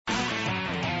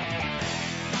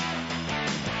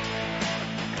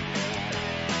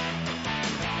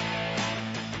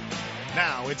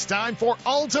it's time for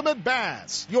Ultimate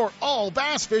Bass, your all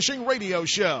bass fishing radio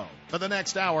show. For the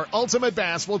next hour, Ultimate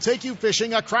Bass will take you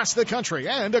fishing across the country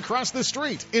and across the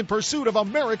street in pursuit of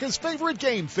America's favorite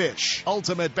game fish.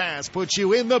 Ultimate Bass puts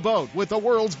you in the boat with the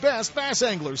world's best bass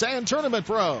anglers and tournament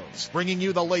pros, bringing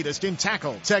you the latest in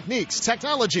tackle, techniques,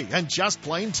 technology, and just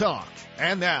plain talk.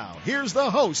 And now, here's the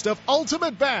host of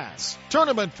Ultimate Bass,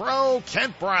 Tournament Pro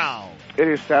Kent Brown. It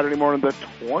is Saturday morning, the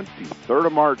 23rd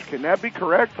of March. Can that be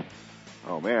correct?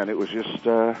 Oh man, it was just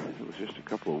a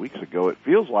couple of weeks ago. It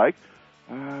feels like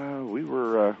we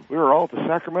were all at the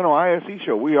Sacramento ISE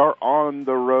show. We are on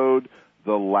the road,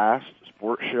 the last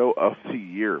sports show of the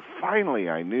year. Finally,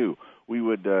 I knew we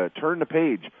would turn the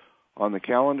page on the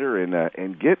calendar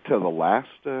and get to the last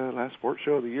sports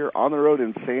show of the year on the road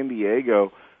in San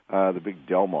Diego. The big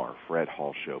Del Mar Fred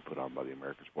Hall show put on by the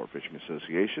American Sport Fishing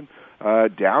Association.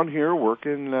 Down here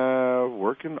working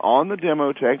on the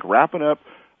demo tank, wrapping up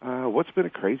what's been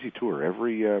a crazy tour.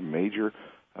 Every major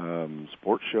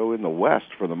sports show in the West,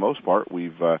 for the most part,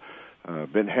 we've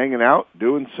been hanging out,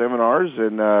 doing seminars,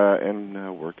 and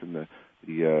working the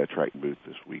Triton booth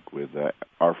this week with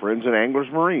our friends at Anglers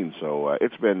Marine. So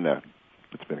it's been a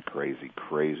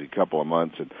crazy couple of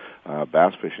months, and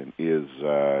bass fishing is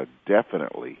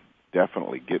definitely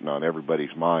getting on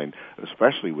everybody's mind,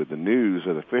 especially with the news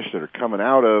of the fish that are coming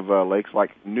out of lakes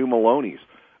like New Maloney's,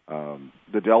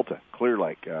 the Delta, Clear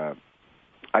Lake.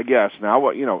 I guess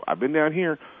now, I've been down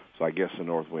here, so I guess the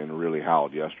north wind really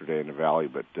howled yesterday in the valley,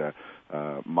 but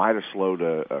might have slowed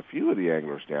a few of the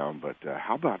anglers down. But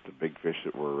how about the big fish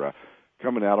that were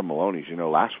coming out of Maloney's?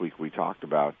 Last week we talked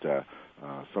about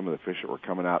some of the fish that were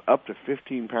coming out up to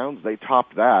 15 pounds. They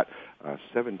topped that,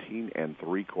 17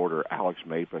 3/4. Alex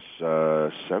Mapus,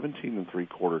 17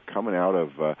 3/4 coming out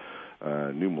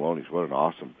of New Maloney's. What an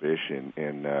awesome fish,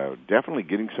 and definitely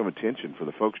getting some attention for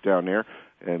the folks down there.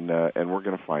 And we're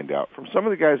going to find out from some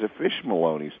of the guys that fish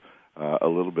Maloney's a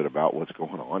little bit about what's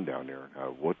going on down there,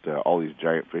 what all these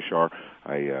giant fish are.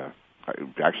 I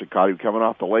actually caught him coming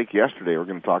off the lake yesterday. We're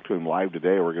going to talk to him live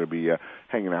today. We're going to be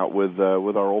hanging out with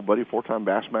our old buddy, four-time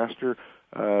Bassmaster,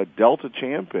 Delta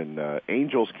champ, and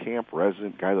Angels Camp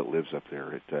resident, guy that lives up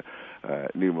there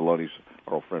at New Maloney's.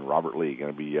 Our old friend Robert Lee.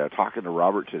 Going to be talking to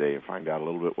Robert today and find out a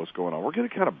little bit what's going on. We're going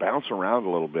to kind of bounce around a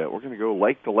little bit. We're going to go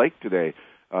lake to lake today.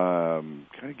 Kind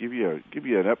of give you an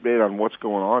update on what's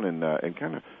going on and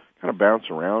kind of bounce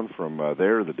around from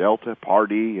there, the Delta,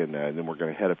 Pardee, and then we're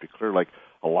going to head up to Clear Lake.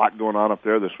 A lot going on up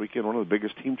there this weekend. One of the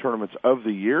biggest team tournaments of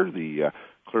the year, the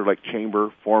Clear Lake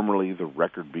Chamber, formerly the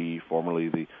Record B, formerly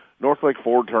the North Lake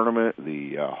Ford Tournament,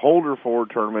 the Holder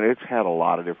Ford Tournament. It's had a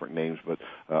lot of different names, but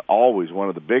always one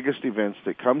of the biggest events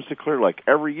that comes to Clear Lake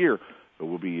every year. So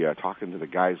we'll be talking to the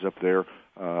guys up there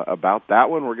about that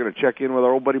one. We're going to check in with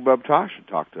our old buddy Bub Tosh and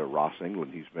talk to Ross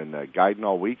England. He's been guiding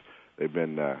all week. They've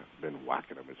been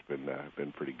whacking them. It's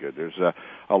been pretty good. There's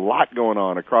a lot going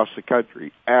on across the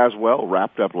country as well.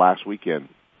 Wrapped up last weekend,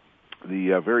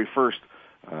 the very first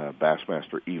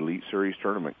Bassmaster Elite Series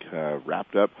tournament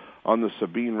wrapped up on the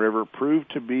Sabine River.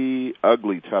 Proved to be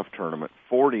ugly tough tournament.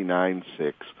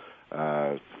 49-6,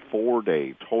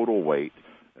 4-day total weight.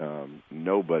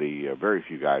 Very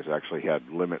few guys actually had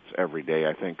limits every day.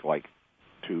 I think like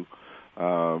two.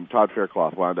 Todd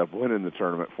Faircloth wound up winning the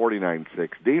tournament, 49-6.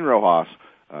 Dean Rojas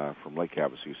from Lake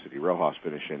Havasu City. Rojas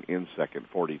finishing in second,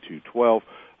 42-12.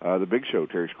 The Big Show,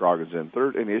 Terry Scroggins in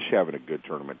third, and Ish having a good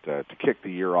tournament to kick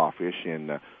the year off. Ish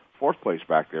in fourth place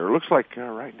back there. It looks like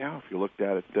right now, if you looked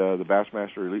at it, the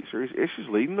Bassmaster Elite Series, Ish is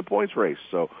leading the points race.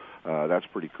 So that's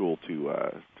pretty cool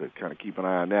to kind of keep an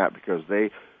eye on that, because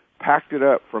they packed it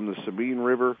up from the Sabine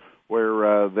River,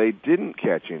 where they didn't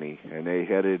catch any, and they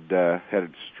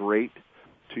headed straight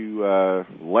to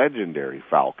legendary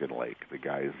Falcon Lake. The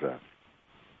guys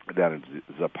down in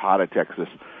Zapata, Texas,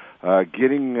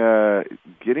 getting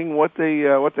what they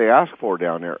asked for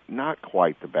down there. Not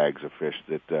quite the bags of fish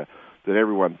that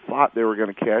everyone thought they were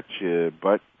going to catch,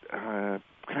 but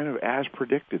kind of as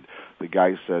predicted. The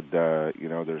guys said,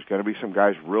 there's going to be some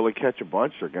guys really catch a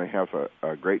bunch. They're going to have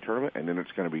a great tournament, and then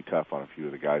it's going to be tough on a few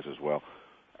of the guys as well.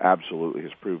 Absolutely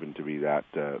has proven to be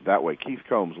that way. Keith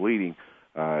Combs leading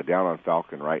down on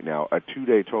Falcon right now. A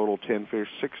 2-day total, 10 fish,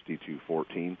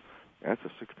 62-14. That's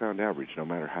a 6-pound average, no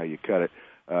matter how you cut it.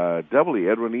 Doubly,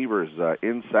 Edwin Evers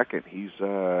in second. He's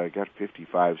got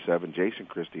 55-7. Jason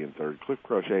Christie in third. Cliff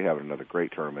Crochet having another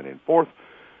great tournament in fourth.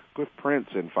 Cliff Prince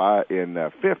in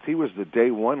fifth. He was the day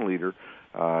one leader.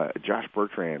 Josh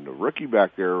Bertrand, a rookie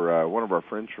back there, one of our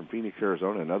friends from Phoenix,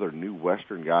 Arizona, another new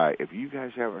Western guy. If you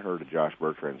guys haven't heard of Josh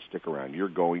Bertrand, stick around. You're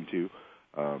going to.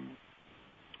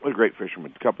 what a great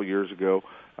fisherman. A couple of years ago,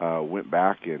 went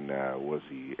back and was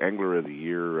the Angler of the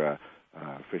Year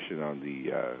fishing on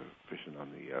the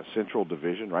Central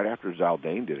Division right after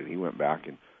Zaldane did it. He went back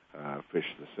and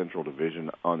fished the Central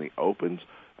Division on the Opens.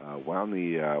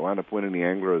 Wound up winning the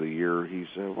Angler of the Year. He's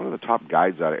one of the top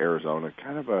guides out of Arizona.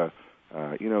 Kind of a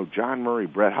John Murray,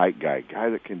 Brett Hike guy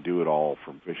that can do it all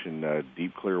from fishing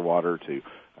deep clear water to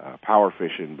power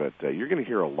fishing. But you're going to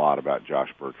hear a lot about Josh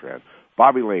Bertrand.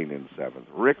 Bobby Lane in 7th,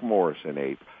 Rick Morris in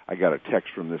 8th. I got a text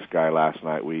from this guy last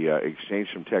night. We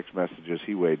exchanged some text messages.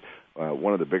 He weighed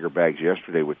one of the bigger bags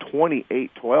yesterday with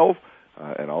 28.12,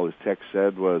 and all his text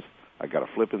said was, I got a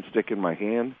flipping stick in my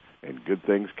hand, and good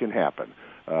things can happen.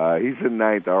 He's in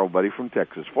 9th, our old buddy from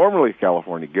Texas, formerly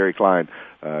California, Gary Klein.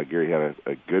 Gary had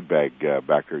a good bag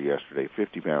back there yesterday,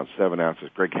 50 pounds, 7 ounces.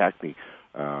 Greg Hackney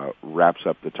wraps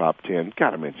up the top 10.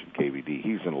 Got to mention KVD.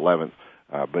 He's in 11th.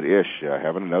 But Ish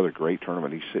having another great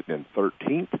tournament. He's sitting in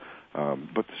 13th.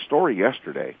 But the story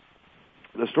yesterday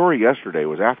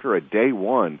was after a day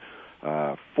one,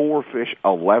 4 fish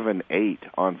 11-8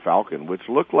 on Falcon, which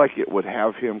looked like it would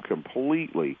have him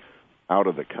completely out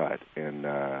of the cut and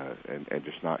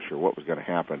just not sure what was going to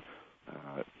happen.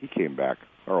 He came back.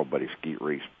 Our old buddy Skeet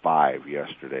Reese 5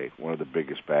 yesterday. One of the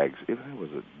biggest bags. Was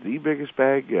it the biggest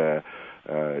bag?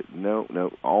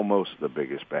 No, almost the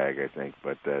biggest bag, I think,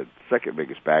 but the second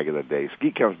biggest bag of the day.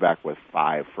 Skeet comes back with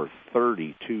 5 for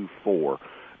 32.4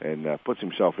 and puts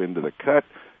himself into the cut,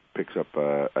 picks up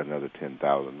another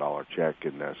 $10,000 check,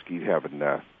 and Skeet having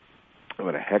a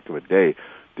heck of a day.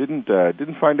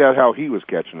 Didn't find out how he was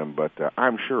catching them, but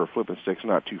I'm sure a flipping stick's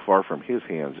not too far from his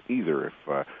hands either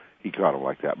if he caught him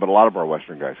like that. But a lot of our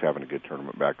Western guys having a good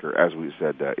tournament back there. As we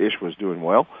said, Ish was doing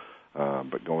well.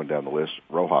 But going down the list,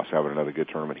 Rojas having another good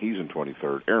tournament. He's in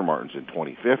 23rd. Aaron Martin's in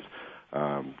 25th.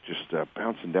 Just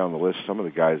bouncing down the list. Some of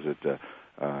the guys that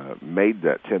made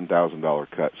that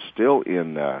 $10,000 cut still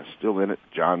in it.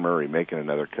 John Murray making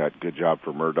another cut. Good job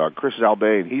for Murdoch. Chris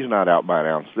Zaldane, he's not out by an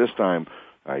ounce this time.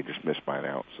 He just missed by an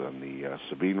ounce on the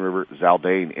Sabine River.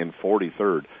 Zaldane in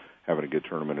 43rd, having a good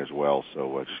tournament as well.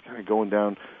 So just kind of going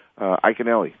down. Ike and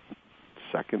Ellie.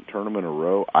 Second tournament in a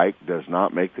row. Ike does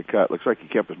not make the cut. Looks like he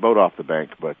kept his boat off the bank,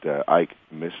 but Ike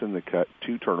missing the cut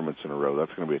 2 tournaments in a row.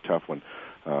 That's going to be a tough one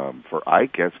for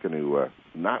Ike. That's going to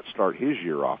not start his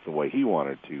year off the way he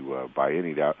wanted to, by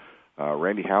any doubt.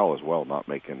 Randy Howell as well, not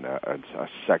making a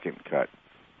second cut.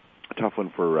 A tough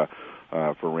one for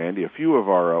Randy. A few of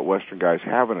our Western guys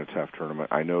having a tough tournament.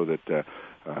 I know that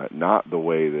not the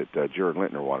way that Jared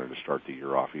Lintner wanted to start the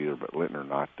year off either, but Lintner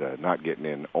not getting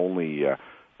in,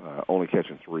 only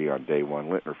catching 3 on day one.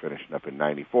 Lintner finishing up in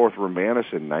 94th.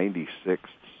 Romanis in 96th.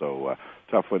 So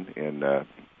tough one. And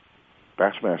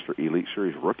Bassmaster Elite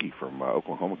Series rookie from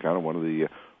Oklahoma County, one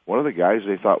of the guys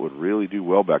they thought would really do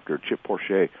well back there, Chip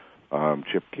Porcher.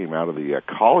 Chip came out of the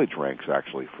college ranks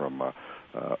actually from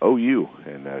OU,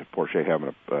 and Porcher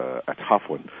having a tough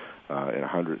one in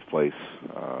 100th place,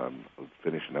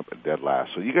 finishing up at dead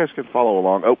last. So you guys can follow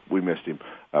along. Oh, we missed him.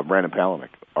 Brandon Palaniuk,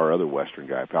 our other Western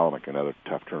guy. Palaniuk, another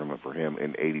tough tournament for him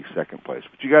in 82nd place.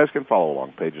 But you guys can follow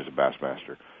along pages of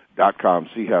Bassmaster.com.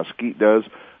 See how Skeet does.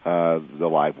 The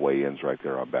live weigh-ins right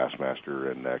there on Bassmaster,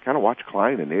 and kind of watch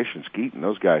Klein and Ish and Skeet and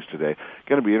those guys today.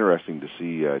 Going to be interesting to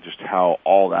see just how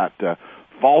all that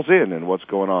falls in and what's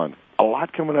going on. A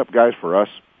lot coming up, guys, for us.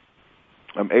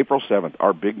 April 7th,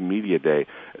 our big media day,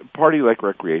 Party Lake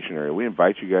Recreation Area. We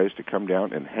invite you guys to come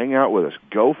down and hang out with us.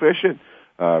 Go fishing.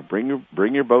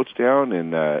 Bring your boats down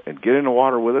and get in the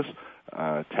water with us.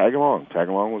 Tag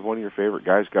along with one of your favorite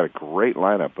guys. Got a great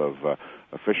lineup of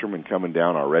fishermen coming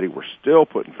down already. We're still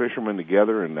putting fishermen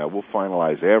together, and we'll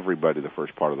finalize everybody the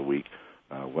first part of the week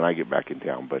when I get back in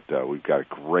town. But we've got a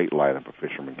great lineup of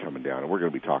fishermen coming down, and we're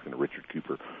going to be talking to Richard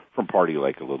Cooper from Party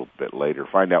Lake a little bit later.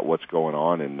 Find out what's going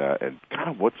on and kind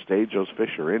of what stage those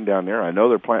fish are in down there. I know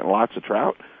they're planting lots of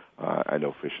trout. I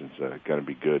know fishing's going to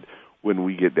be good when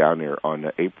we get down there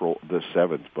on April the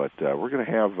 7th. But we're going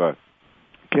to have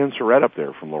Ken Surratt up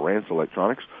there from Lowrance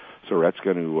Electronics. Surratt's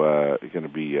going to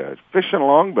be fishing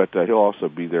along, but he'll also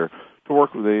be there to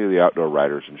work with any of the outdoor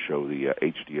riders and show the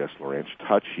HDS Lowrance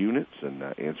touch units and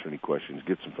answer any questions,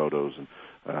 get some photos, and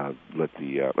let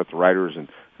the riders and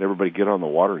everybody get on the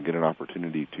water and get an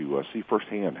opportunity to see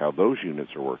firsthand how those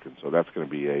units are working. So that's going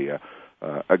to be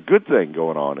a good thing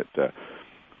going on at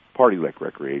Party Lake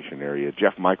Recreation Area.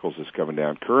 Jeff Michaels is coming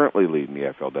down, currently leading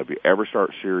the FLW EverStart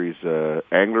Series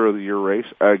Angler of the Year race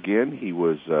again. He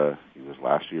was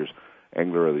last year's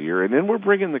Angler of the Year, and then we're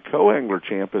bringing the co-angler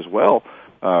champ as well.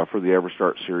 for the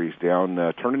EverStart Series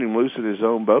down, turning him loose in his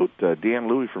own boat. Dan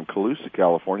Louie from Colusa,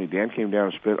 California. Dan came down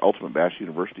and spent Ultimate Bass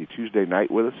University Tuesday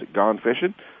night with us at Gone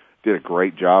Fishing. Did a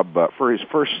great job for his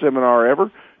first seminar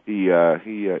ever. He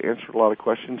answered a lot of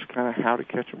questions, kind of how to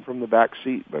catch them from the back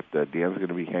seat. But Dan's going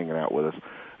to be hanging out with us,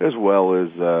 as well as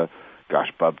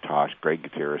Bub Tosh, Greg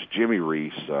Gutierrez, Jimmy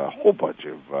Reese, a whole bunch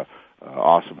of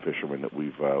awesome fishermen that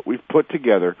we've put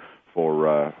together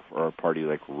for our Party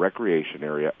Lake Recreation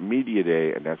Area Media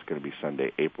Day, and that's going to be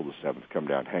Sunday, April the 7th. Come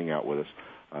down, hang out with us.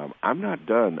 I'm not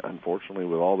done, unfortunately,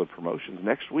 with all the promotions.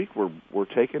 Next week we're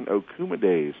taking Okuma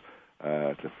Days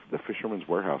to the Fisherman's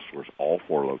Warehouse stores, all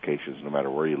 4 locations, no matter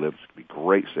where you live. It's going to be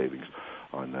great savings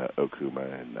on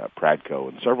Okuma and Pradco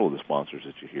and several of the sponsors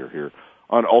that you hear here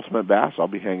on Ultimate Bass. I'll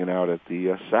be hanging out at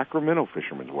the Sacramento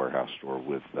Fisherman's Warehouse store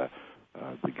with the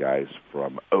guys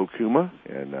from Okuma,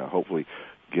 and hopefully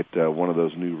get one of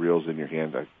those new reels in your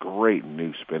hand. A great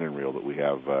new spinning reel that we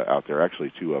have out there.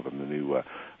 Actually, 2 of them. The new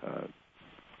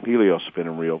Helios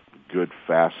spinning reel, good,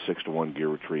 fast 6-to-1 gear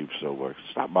retrieve. So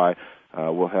stop by.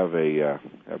 We'll have a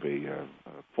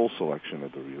full selection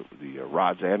of the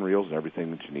rods and reels and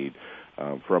everything that you need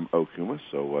from Okuma.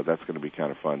 So that's going to be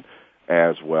kind of fun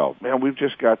as well. Man, we've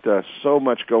just got so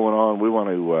much going on. We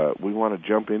want to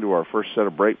jump into our first set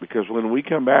of break, because when we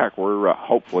come back, we're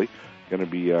hopefully going to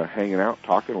be hanging out,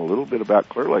 talking a little bit about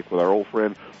Clear Lake with our old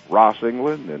friend Ross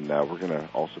England, and we're going to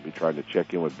also be trying to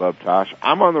check in with Bub Tosh.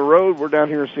 I'm on the road. We're down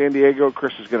here in San Diego.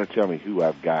 Chris is going to tell me who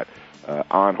I've got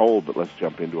on hold, but let's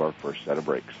jump into our first set of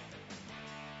breaks.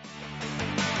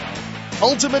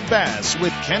 Ultimate Bass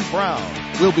with Kent Brown.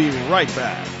 We'll be right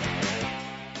back.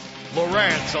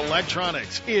 Lowrance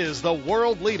Electronics is the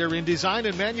world leader in design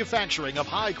and manufacturing of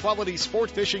high-quality sport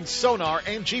fishing sonar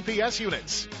and GPS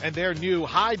units. And their new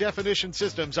high-definition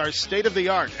systems are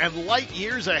state-of-the-art and light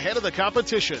years ahead of the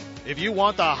competition. If you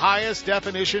want the highest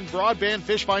definition broadband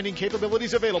fish finding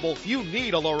capabilities available, you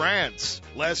need a Lowrance.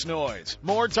 Less noise,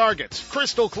 more targets,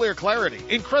 crystal clear clarity,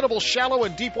 incredible shallow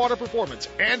and deep water performance,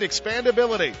 and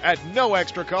expandability at no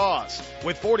extra cost.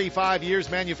 With 45 years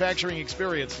manufacturing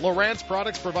experience, Lowrance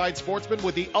products provide sportsmen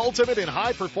with the ultimate in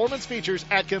high-performance features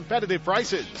at competitive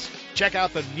prices. Check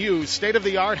out the new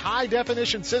state-of-the-art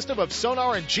high-definition system of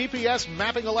sonar and GPS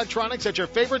mapping electronics at your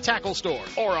favorite tackle store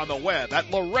or on the web at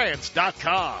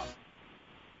Lowrance.com.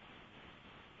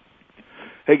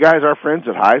 Hey guys, our friends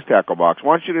at High's Tackle Box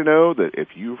want you to know that if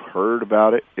you've heard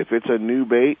about it, if it's a new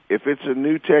bait, if it's a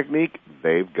new technique,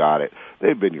 they've got it.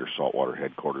 They've been your saltwater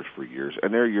headquarters for years,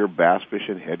 and they're your bass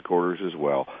fishing headquarters as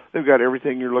well. They've got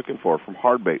everything you're looking for, from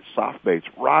hard baits, soft baits,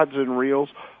 rods and reels,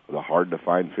 the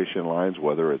hard-to-find fishing lines,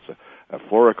 whether it's a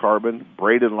fluorocarbon,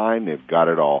 braided line, they've got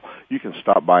it all. You can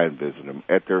stop by and visit them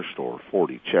at their store,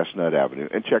 40 Chestnut Avenue,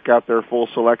 and check out their full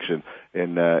selection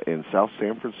in South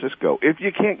San Francisco. If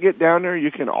you can't get down there,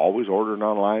 you can always order it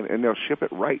online, and they'll ship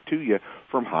it right to you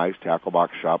from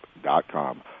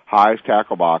High'sTackleBoxShop.com. High's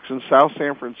Tackle Box in South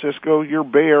San Francisco, your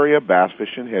Bay Area bass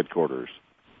fishing headquarters.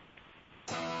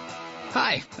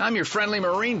 Hi, I'm your friendly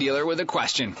marine dealer with a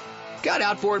question. Got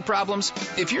outboard problems?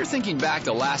 If you're thinking back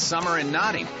to last summer and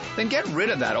nodding, then get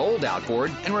rid of that old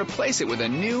outboard and replace it with a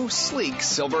new, sleek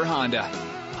silver Honda.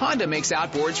 Honda makes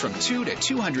outboards from 2 to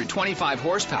 225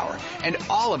 horsepower, and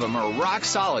all of them are rock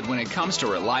solid when it comes to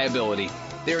reliability.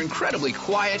 They're incredibly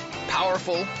quiet,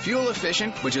 powerful, fuel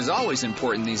efficient, which is always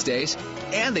important these days,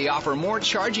 and they offer more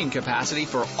charging capacity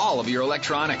for all of your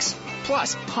electronics.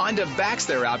 Plus, Honda backs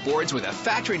their outboards with a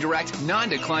factory-direct,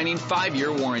 non-declining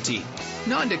 5-year warranty.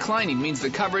 Non-declining means the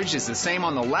coverage is the same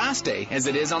on the last day as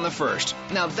it is on the first.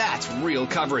 Now that's real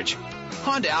coverage.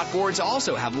 Honda outboards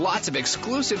also have lots of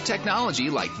exclusive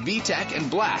technology like VTEC and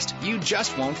Blast you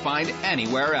just won't find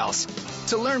anywhere else.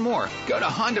 To learn more, go to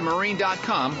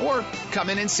HondaMarine.com or come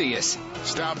in and see us.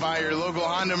 Stop by your local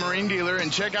Honda Marine dealer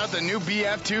and check out the new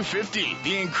BF250,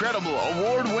 the incredible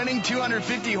award-winning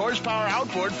 250 horsepower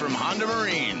outboard from Honda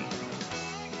Marine.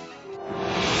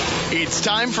 It's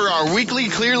time for our weekly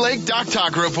Clear Lake Dock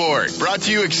Talk Report, brought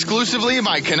to you exclusively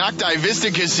by Canocti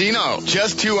Vista Casino,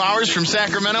 just 2 hours from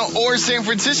Sacramento or San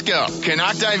Francisco.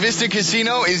 Canocti Vista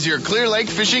Casino is your Clear Lake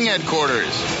fishing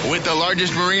headquarters. With the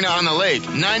largest marina on the lake,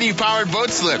 90 powered boat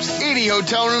slips, 80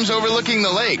 hotel rooms overlooking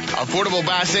the lake, affordable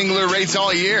bass angler rates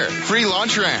all year, free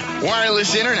launch ramp,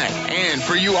 wireless internet, and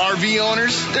for you RV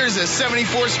owners, there's a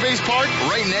 74-space park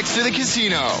right next to the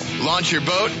casino. Launch your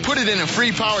boat, put it in a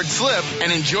free powered slip,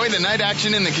 and enjoy the night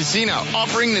action in the casino,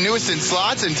 offering the newest in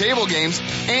slots and table games,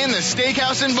 and the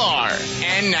steakhouse and bar.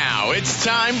 And now it's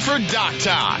time for Dock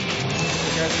Talk.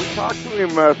 Guys, we talked to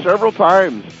him several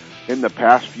times in the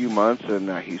past few months, and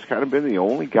he's kind of been the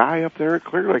only guy up there at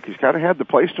Clear Lake. He's kind of had the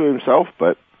place to himself,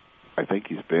 but I think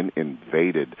he's been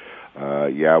invaded.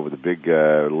 With the big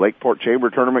Lakeport Chamber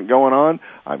tournament going on,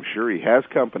 I'm sure he has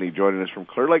company. Joining us from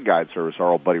Clear Lake Guide Service,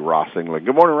 our old buddy Ross England.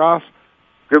 Good morning, Ross.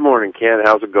 Good morning, Ken.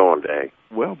 How's it going today?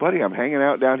 Well, buddy, I'm hanging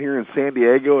out down here in San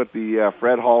Diego at the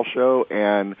Fred Hall show,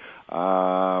 and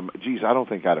I don't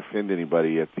think I'd offend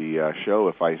anybody at the show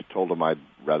if I told them I'd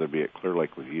rather be at Clear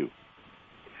Lake with you.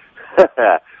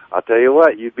 I'll tell you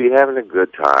what, you'd be having a good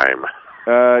time.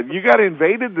 You got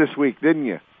invaded this week, didn't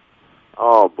you?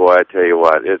 Oh boy, I tell you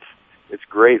what, it's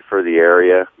great for the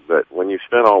area, but when you've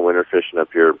spent all winter fishing up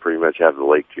here and pretty much have the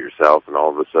lake to yourself, and all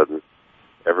of a sudden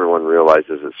everyone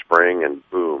realizes it's spring, and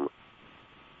boom,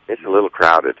 it's a little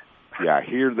crowded. Yeah,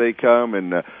 here they come,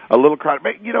 and a little crowded.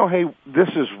 But, hey, this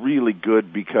is really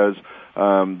good because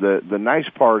the nice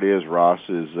part is, Ross,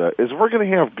 is we're going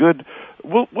to have good.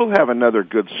 We'll have another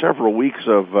good several weeks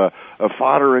of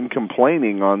fodder and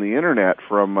complaining on the internet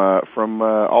from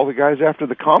all the guys after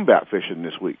the combat fishing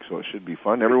this week. So it should be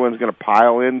fun. Everyone's going to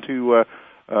pile into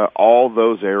all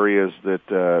those areas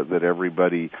that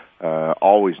everybody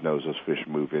always knows those fish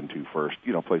move into first.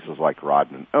 Places like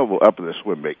Rodman, up in the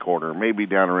swim bait corner, maybe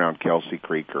down around Kelsey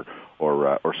Creek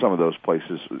or some of those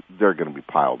places. They're going to be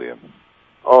piled in.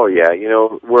 Oh yeah,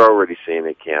 we're already seeing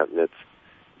it, Kent. And it's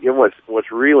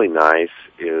what's really nice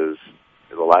is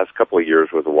in the last couple of years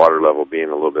with the water level being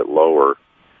a little bit lower,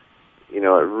 it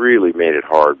really made it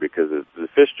hard because the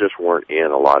fish just weren't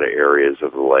in a lot of areas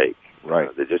of the lake. Right.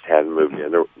 They just hadn't moved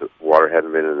in. The water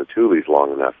hadn't been in the Tules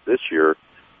long enough. This year,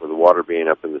 with the water being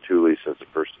up in the Tules since the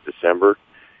 1st of December,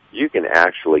 you can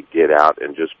actually get out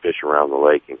and just fish around the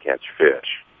lake and catch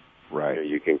fish. Right.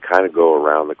 You can kind of go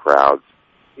around the crowds.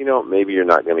 Maybe you're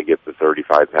not going to get the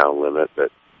 35-pound limit,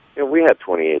 but, we had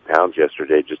 28 pounds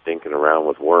yesterday just dinking around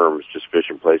with worms, just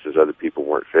fishing places other people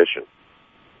weren't fishing.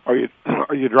 Are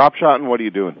you drop shotting? What are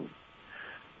you doing?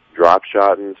 Drop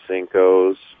shotting,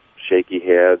 Cincos, shaky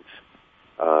heads.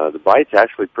 The bite's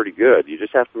actually pretty good. You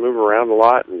just have to move around a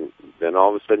lot, and then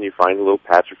all of a sudden you find a little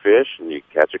patch of fish, and you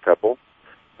catch a couple.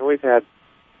 And we've had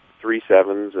 3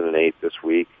 7s and an 8 this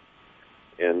week.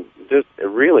 And just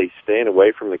really staying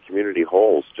away from the community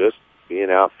holes, just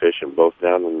being out fishing both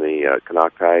down in the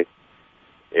Canocti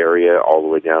area all the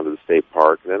way down to the state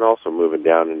park, and then also moving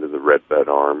down into the Redbud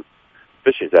Arm.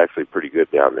 Fishing's actually pretty good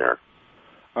down there.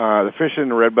 The fish in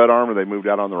the Redbud Arm, are they moved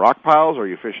out on the rock piles, or are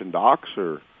you fishing docks,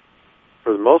 or?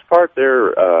 For the most part,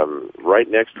 they're right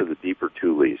next to the deeper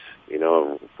Tules.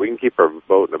 If we can keep our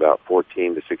boat in about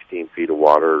 14 to 16 feet of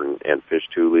water and fish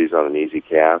Tules on an easy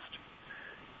cast,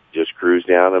 just cruise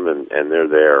down them, and they're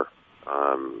there.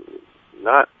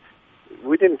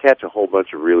 We didn't catch a whole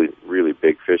bunch of really, really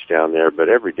big fish down there, but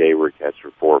every day we're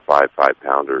catching 4 or 5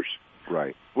 5-pounders.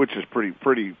 Right, which is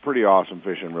pretty awesome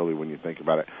fishing, really, when you think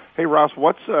about it. Hey, Ross,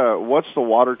 what's the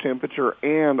water temperature,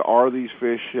 and are these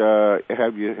fish?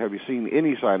 Have you seen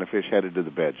any sign of fish headed to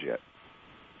the beds yet?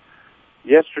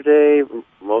 Yesterday,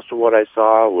 most of what I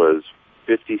saw was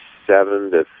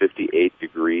 57 to 58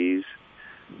 degrees.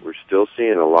 We're still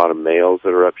seeing a lot of males that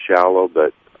are up shallow,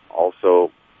 but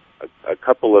also a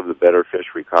couple of the better fish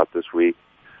we caught this week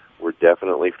were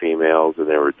definitely females, and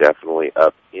they were definitely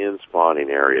up in spawning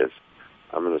areas.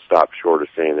 I'm going to stop short of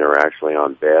saying they were actually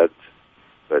on beds,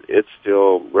 but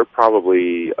we're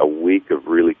probably a week of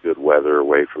really good weather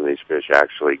away from these fish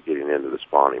actually getting into the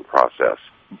spawning process.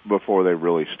 Before they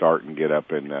really start and get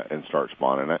up and start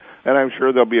spawning. And I'm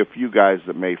sure there'll be a few guys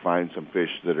that may find some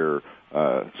fish that are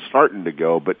starting to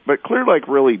go, but Clear Lake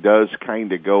really does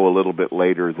kind of go a little bit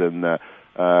later than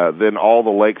all the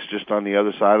lakes just on the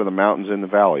other side of the mountains in the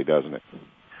valley, doesn't it?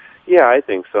 Yeah, I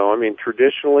think so. I mean,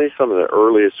 traditionally, some of the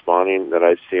earliest spawning that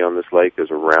I see on this lake is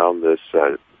around this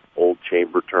old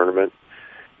chamber tournament,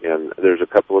 and there's a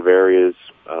couple of areas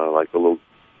like the little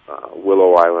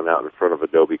Willow Island out in front of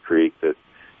Adobe Creek that,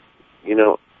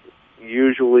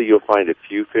 usually you'll find a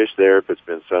few fish there if it's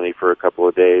been sunny for a couple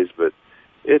of days, but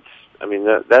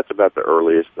that's about the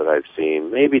earliest that I've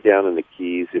seen. Maybe down in the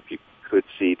Keys, if you could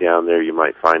see down there, you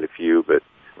might find a few, but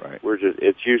right.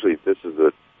 This is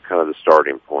the kind of the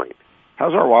starting point.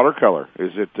 How's our watercolor?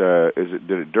 Did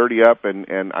it dirty up? And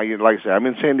like I said, I'm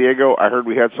in San Diego. I heard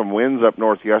we had some winds up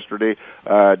north yesterday.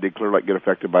 Did Clear Lake get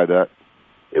affected by that?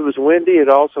 It was windy.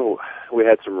 We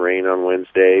had some rain on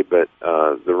Wednesday, but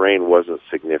the rain wasn't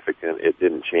significant. It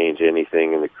didn't change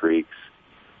anything in the creeks,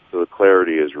 so the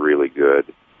clarity is really good.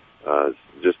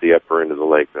 Just the upper end of the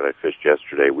lake that I fished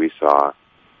yesterday, we saw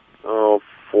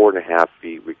 4.5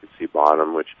 feet. We could see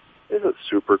bottom, which isn't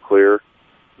super clear,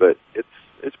 but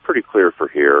it's pretty clear for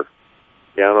here.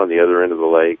 Down on the other end of the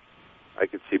lake, I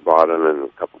could see bottom in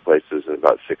a couple places in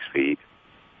about 6 feet.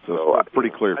 So it's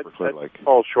pretty clear for Clear Lake. I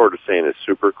fall short of saying it's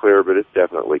super clear, but it's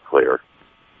definitely clear.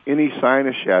 Any sign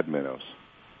of shad minnows?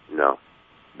 No.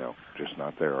 No, just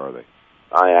not there, are they?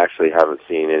 I actually haven't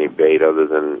seen any bait other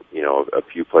than, a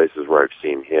few places where I've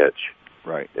seen hitch.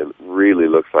 Right. It really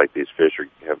looks like these fish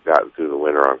have gotten through the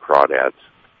winter on crawdads.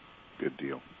 Good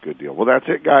deal. Good deal. Well, that's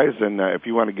it, guys. And if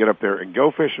you want to get up there and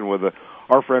go fishing with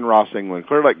our friend Ross England,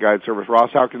 Clear Lake Guide Service.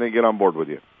 Ross, how can they get on board with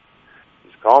you?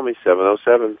 Just call me,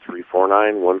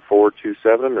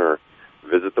 707-349-1427, or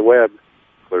visit the web,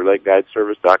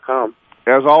 clearlakeguideservice.com.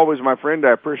 As always, my friend,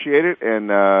 I appreciate it, and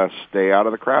stay out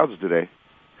of the crowds today.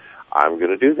 I'm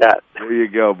going to do that. There you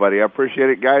go, buddy. I appreciate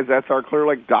it, guys. That's our Clear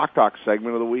Lake Dock Talk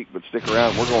segment of the week, but stick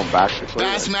around. We're going back to Clear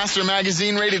Lake. Bassmaster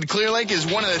Magazine rated Clear Lake is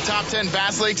one of the top 10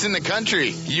 bass lakes in the country.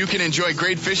 You can enjoy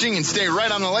great fishing and stay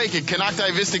right on the lake at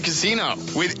Canocti Vista Casino.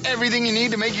 With everything you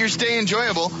need to make your stay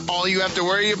enjoyable, all you have to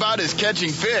worry about is catching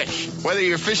fish. Whether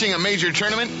you're fishing a major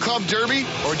tournament, club derby,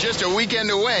 or just a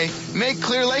weekend away, make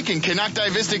Clear Lake and Canocti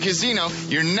Vista Casino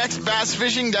your next bass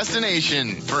fishing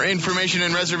destination. For information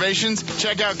and reservations,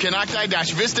 check out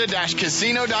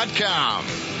Canocti-Vista-Casino.com.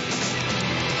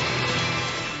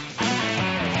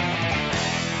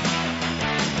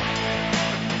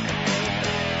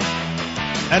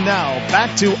 And now,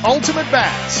 back to Ultimate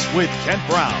Bass with Kent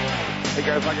Brown. Hey,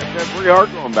 guys, like I said, we are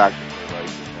going back to Clear Lake.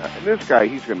 And this guy,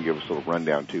 he's going to give us a little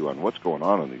rundown, too, on what's going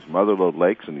on these motherlode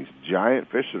lakes and these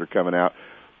giant fish that are coming out.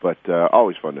 But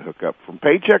always fun to hook up from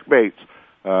Paycheck Baits,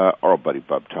 our buddy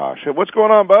Bub Tosh. Hey, what's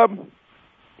going on, Bub?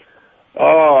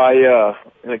 Oh,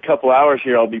 in a couple hours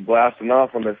here, I'll be blasting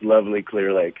off on this lovely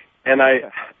Clear Lake. And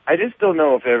I just don't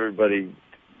know if everybody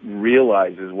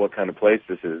realizes what kind of place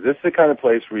this is. This is the kind of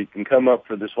place where you can come up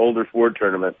for this Holder Ford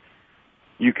tournament.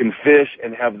 You can fish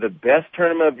and have the best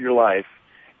tournament of your life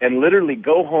and literally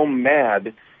go home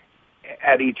mad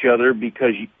at each other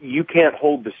because you can't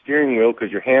hold the steering wheel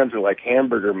because your hands are like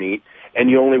hamburger meat and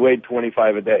you only weighed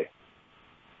 25 a day.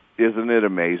 Isn't it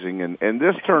amazing? And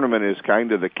this tournament is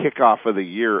kind of the kickoff of the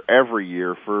year every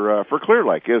year for Clear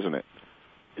Lake, isn't it?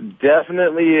 It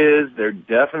definitely is. They're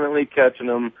definitely catching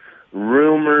them.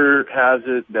 Rumor has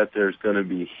it that there's going to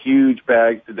be huge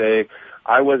bags today.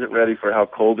 I wasn't ready for how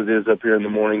cold it is up here in the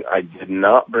morning. I did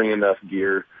not bring enough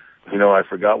gear. I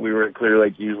forgot we were in Clear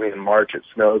Lake. Usually in March it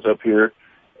snows up here.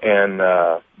 And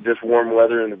this warm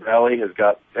weather in the valley has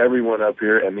got everyone up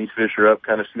here, and these fish are up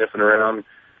kind of sniffing around.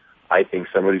 I think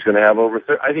somebody's going to have over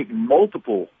 30. I think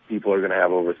multiple people are going to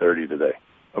have over 30 today.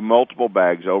 Multiple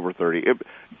bags over 30.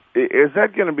 Is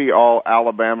that going to be all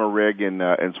Alabama rig and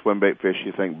swim bait fish,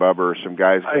 you think, Bubba, or some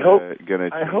guys going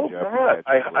to I hope not.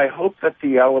 I hope that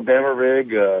the Alabama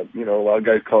rig, a lot of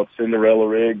guys call it Cinderella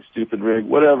rig, stupid rig,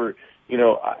 whatever.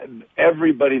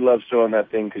 Everybody loves throwing that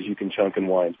thing because you can chunk and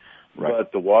wind. Right.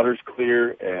 But the water's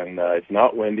clear, and it's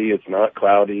not windy, it's not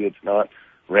cloudy, it's not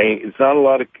rain. It's not a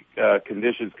lot of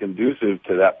conditions conducive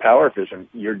to that power fishing.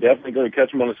 You're definitely going to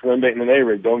catch them on a swim bait and an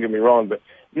A-rig, don't get me wrong, but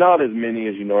not as many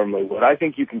as you normally would. I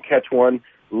think you can catch one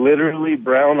literally,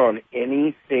 Brown, on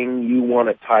anything you want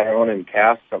to tie on and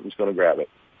cast. Something's going to grab it.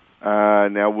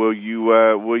 Now, will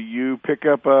you pick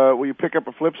up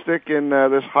a flip stick in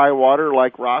this high water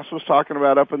like Ross was talking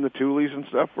about up in the Tules and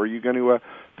stuff? Are you going to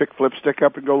pick flip stick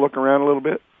up and go look around a little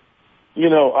bit?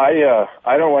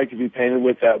 I don't like to be painted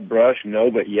with that brush,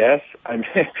 no, but yes. I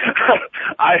mean,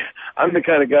 I'm the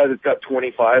kind of guy that's got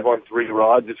 25 on 3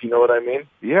 rods, if you know what I mean.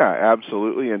 Yeah,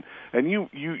 absolutely. And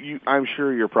you I'm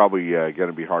sure you're probably going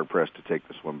to be hard pressed to take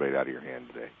the swim bait out of your hand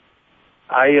today.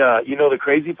 The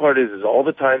crazy part is all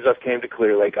the times I've came to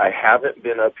Clear Lake, I haven't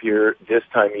been up here this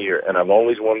time of year, and I've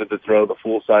always wanted to throw the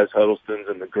full-size Huddlestons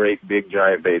and the great big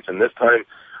giant baits. And this time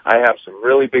I have some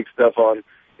really big stuff on.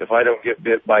 If I don't get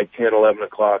bit by 10, 11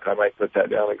 o'clock, I might put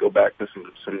that down and go back to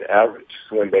some average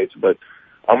swim baits. But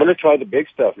I'm going to try the big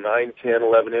stuff, 9, 10,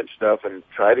 11-inch stuff, and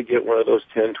try to get one of those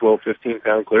 10, 12,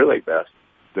 15-pound Clear Lake bass.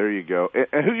 There you go.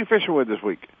 And who are you fishing with this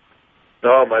week?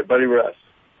 Oh, my buddy Russ.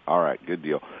 All right, good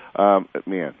deal.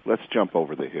 Man, let's jump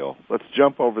over the hill. Let's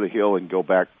jump over the hill and go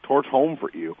back towards home for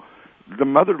you. The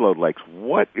Motherlode Lakes,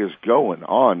 what is going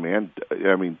on, man?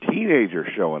 I mean,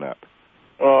 teenagers showing up.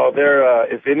 Oh,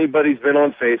 if anybody's been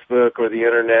on Facebook or the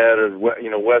internet or,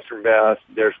 Western Bass,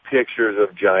 there's pictures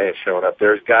of giants showing up.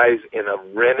 There's guys in a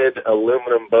rented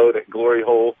aluminum boat at Glory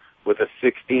Hole with a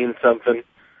 16-something.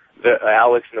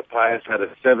 Alex Nepias had a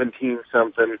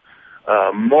 17-something.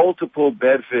 Multiple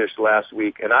bedfish last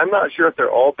week. And I'm not sure if they're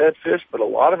all bedfish, but a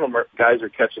lot of them guys are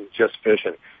catching just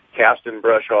fishing. Casting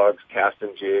brush hogs,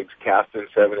 casting jigs, casting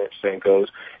 7-inch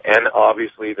Senkos, and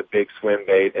obviously the big swim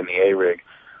bait and the A-rig.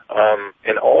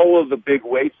 And all of the big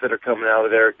weights that are coming out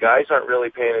of there, guys aren't really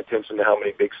paying attention to how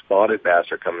many big spotted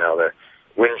bass are coming out of there.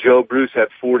 When Joe Bruce had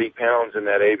 40 pounds in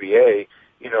that ABA,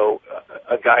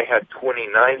 a guy had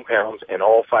 29 pounds and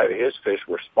all 5 of his fish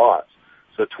were spots.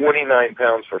 So 29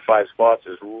 pounds for 5 spots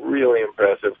is really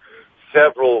impressive.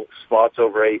 Several spots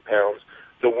over 8 pounds.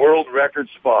 The world record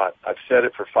spot, I've said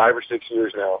it for 5 or 6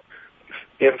 years now,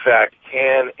 in fact,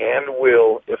 can and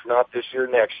will, if not this year,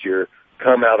 next year,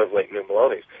 come out of Lake New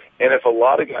Melones. And if a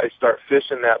lot of guys start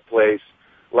fishing that place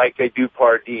like they do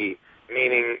Pardee,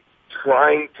 meaning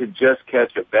trying to just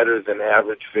catch a better than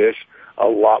average fish, a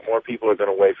lot more people are going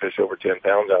to weigh fish over 10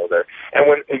 pounds out of there.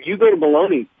 And if you go to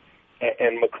Maloney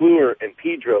and McClure and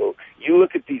Pedro, you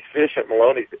look at these fish at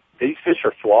Maloney's, these fish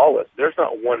are flawless. There's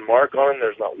not one mark on them.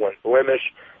 There's not one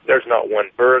blemish. There's not one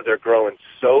bird. They're growing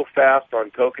so fast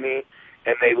on kokanee,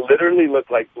 and they literally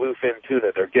look like bluefin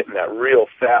tuna. They're getting that real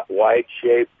fat, wide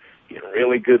shape, getting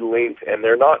really good length, and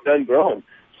they're not done growing.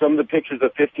 Some of the pictures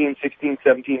of 15, 16,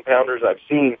 17-pounders I've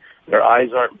seen, their eyes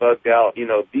aren't bugged out.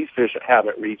 These fish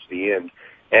haven't reached the end.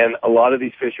 And a lot of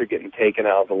these fish are getting taken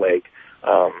out of the lake,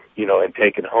 and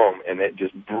taken home. And it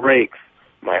just breaks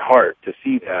my heart to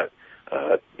see that,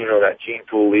 that gene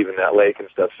pool leaving that lake and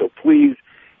stuff. So please,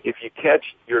 if you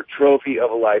catch your trophy of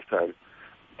a lifetime,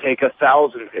 take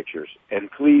 1,000 pictures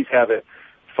and please have it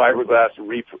fiberglass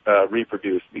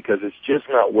reproduced, because it's just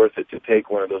not worth it to take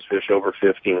one of those fish over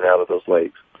 15 out of those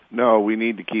lakes. No, we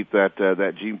need to keep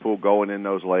that gene pool going in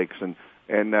those lakes,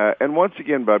 and once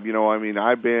again, Bub,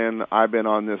 I've been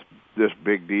on this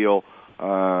big deal,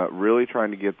 really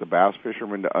trying to get the bass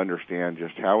fishermen to understand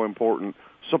just how important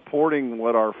supporting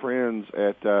what our friends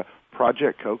at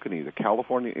Project Kokanee, the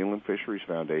California Inland Fisheries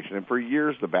Foundation, and for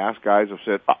years the bass guys have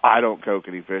said, I don't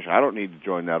kokanee fish, I don't need to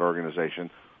join that organization.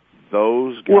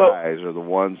 Those guys are the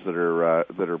ones that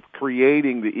are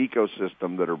creating the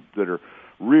ecosystem that are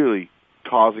really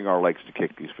causing our lakes to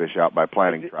kick these fish out by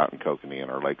planting trout and kokanee in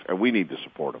our lakes, and we need to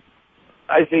support them.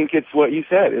 I think it's what you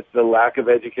said. It's the lack of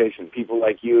education. People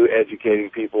like you educating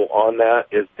people on that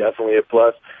is definitely a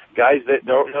plus. Guys that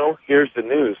don't know, here's the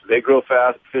news. They grow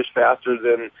fish faster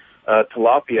than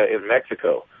tilapia in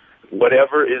Mexico.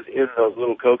 Whatever is in those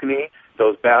little kokanee,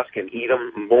 those bass can eat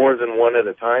them more than one at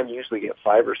a time, usually get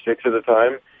 5 or 6 at a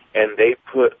time, and they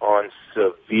put on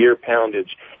severe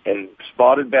poundage. And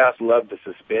spotted bass love to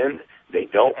suspend. They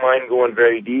don't mind going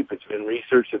very deep. It's been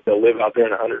researched that they'll live out there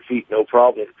in 100 feet, no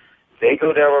problem. They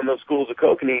go down on those schools of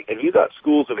kokanee, and you got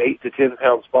schools of 8 to 10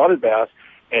 pound spotted bass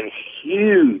and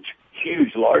huge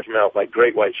largemouth like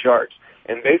great white sharks.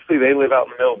 And basically they live out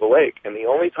in the middle of the lake, and the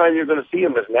only time you're going to see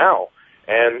them is now.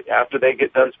 And after they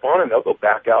get done spawning, they'll go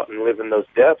back out and live in those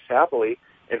depths happily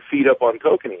and feed up on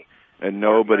kokanee. And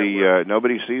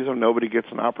nobody sees them. Nobody gets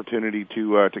an opportunity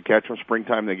to catch them.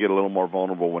 Springtime, they get a little more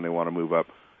vulnerable when they want to move up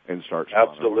and start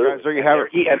spawning. Absolutely. Guys, there you have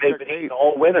it. And they've been eating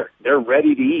all winter. They're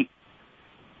ready to eat.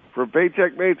 For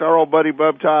Baytech Mates, our old buddy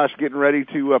Bub Tosh getting ready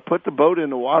to put the boat in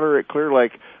the water at Clear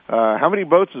Lake. How many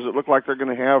boats does it look like they're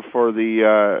going to have for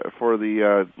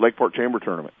the Lakeport Chamber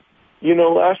tournament?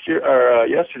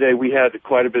 Yesterday we had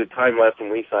quite a bit of time left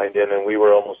when we signed in, and we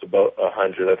were almost about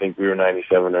 100. I think we were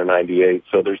 97 or 98.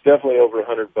 So there's definitely over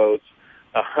 100 boats.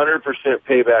 100%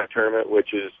 payback tournament,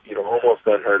 which is almost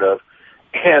unheard of.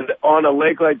 And on a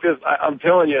lake like this, I'm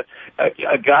telling you,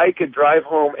 a guy could drive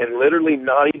home and literally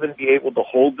not even be able to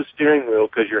hold the steering wheel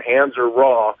because your hands are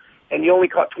raw, and you only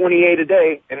caught 28 a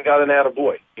day and got an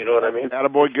attaboy. You know what I mean?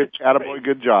 Attaboy,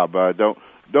 good job.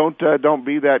 Don't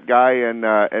be that guy, and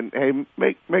hey,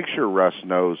 make sure Russ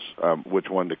knows which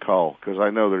one to call, because I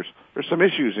know there's some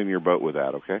issues in your boat with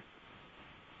that. Okay.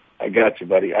 I got you,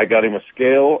 buddy. I got him a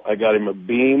scale. I got him a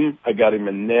beam. I got him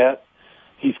a net.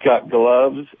 He's got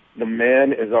gloves. The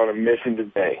man is on a mission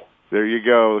today. There you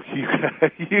go.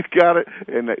 You got it.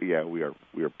 And yeah, we are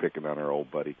picking on our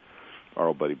old buddy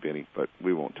Benny, but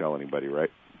we won't tell anybody, right?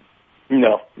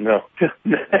 No. There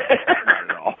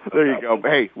you go.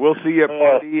 Hey, we'll see you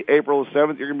at April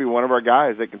 7th. You're going to be one of our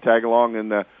guys that can tag along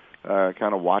and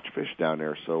kind of watch fish down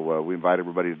there. So we invite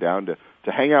everybody down to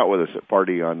hang out with us at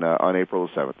Pardee on April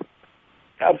 7th.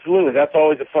 Absolutely. That's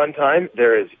always a fun time.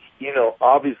 There is,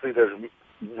 obviously there's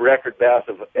record bass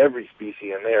of every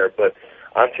species in there, but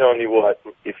I'm telling you what,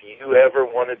 if you ever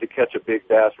wanted to catch a big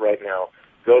bass right now,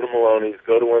 go to Maloney's,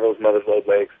 go to one of those Mother's Lode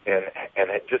lakes, and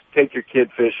just take your kid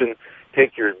fishing,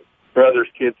 take your brother's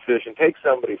kids fishing, take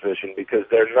somebody fishing, because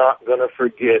they're not going to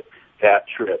forget that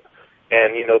trip.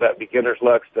 And, that beginner's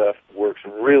luck stuff works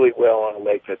really well on a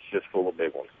lake that's just full of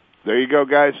big ones. There you go,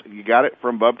 guys. You got it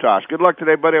from Bub Tosh. Good luck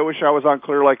today, buddy. I wish I was on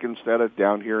Clear Lake instead of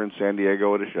down here in San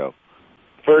Diego at a show.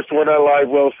 First one on live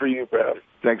wells for you, Brown.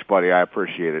 Thanks, buddy. I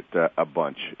appreciate it a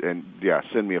bunch. And, yeah,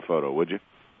 send me a photo, would you?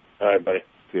 All right, buddy.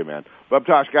 See you, man. Bub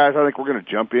Tosh, guys, I think we're going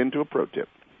to jump into a pro tip.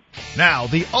 Now,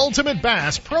 the Ultimate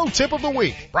Bass Pro Tip of the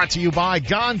Week, brought to you by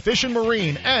Gone Fishing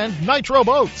Marine and Nitro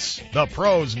Boats. The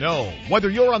pros know, whether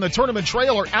you're on the tournament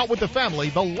trail or out with the family,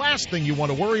 the last thing you want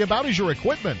to worry about is your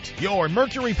equipment. Your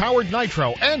Mercury-powered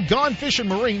Nitro and Gone Fishing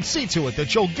Marine see to it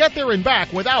that you'll get there and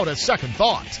back without a second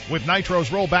thought. With Nitros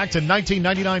roll back to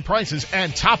 $19.99 prices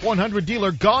and top 100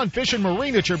 dealer Gone Fishing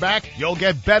Marine at your back, you'll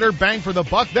get better bang for the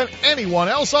buck than anyone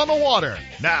else on the water.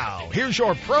 Now, here's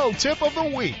your Pro Tip of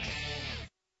the Week.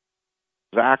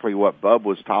 Exactly what Bub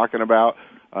was talking about.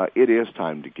 It is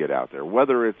time to get out there,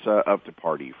 whether it's up to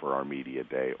party for our media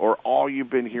day or all you've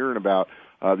been hearing about,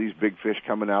 these big fish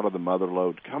coming out of the mother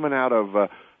lode, coming out of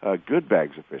good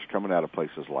bags of fish, coming out of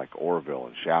places like Oroville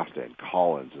and Shasta and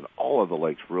Collins and all of the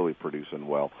lakes really producing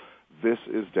well. This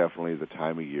is definitely the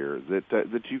time of year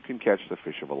that you can catch the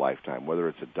fish of a lifetime, whether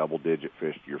it's a double-digit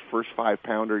fish, your first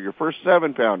 5-pounder, your first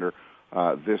 7-pounder.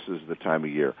 This is the time of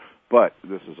year. But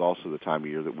this is also the time of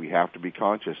year that we have to be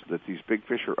conscious that these big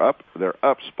fish are up. They're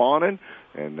up spawning,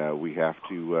 and we have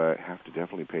to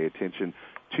definitely pay attention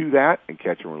to that. And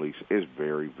catch and release is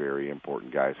very, very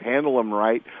important, guys. Handle them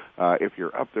right. If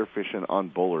you're up there fishing on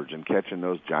bullards and catching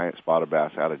those giant spotted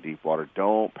bass out of deep water,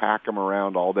 don't pack them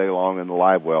around all day long in the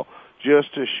live well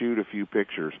just to shoot a few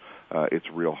pictures. It's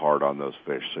real hard on those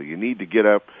fish. So you need to get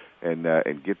up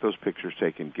and get those pictures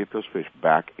taken, get those fish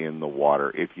back in the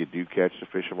water. If you do catch the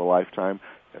fish of a lifetime,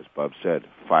 as Bub said,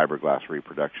 fiberglass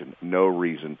reproduction. No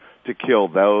reason to kill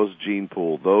those gene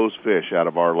pool, those fish out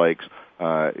of our lakes.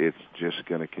 It's just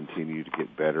going to continue to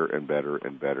get better and better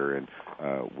and better. And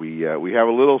we have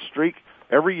a little streak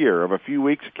every year of a few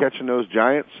weeks catching those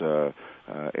giants.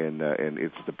 And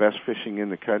it's the best fishing in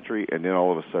the country, and then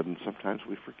all of a sudden, sometimes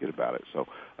we forget about it. So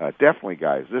definitely,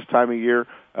 guys, this time of year,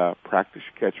 practice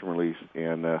your catch and release,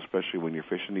 and especially when you're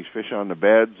fishing these fish on the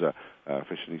beds,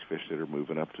 fishing these fish that are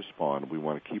moving up to spawn. We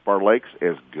want to keep our lakes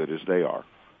as good as they are.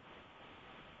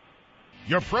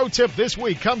 Your pro tip this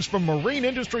week comes from Marine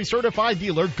Industry Certified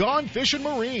dealer Gone Fishing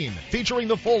Marine, featuring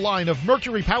the full line of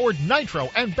Mercury-powered Nitro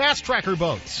and Bass Tracker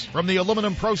boats. From the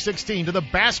Aluminum Pro 16 to the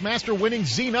Bassmaster winning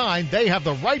Z9, they have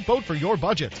the right boat for your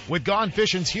budget. With Gone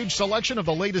Fishing's huge selection of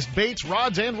the latest baits,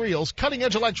 rods, and reels,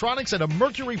 cutting-edge electronics, and a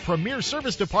Mercury Premier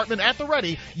Service Department at the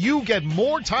ready, you get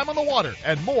more time on the water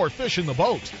and more fish in the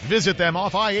boat. Visit them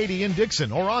off I-80 in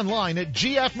Dixon or online at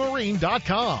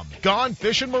gfmarine.com. Gone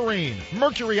Fishing Marine,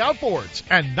 Mercury Outboards,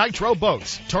 and Nitro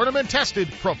boats. Tournament tested,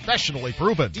 professionally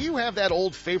proven. Do you have that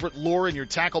old favorite lure in your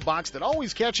tackle box that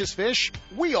always catches fish?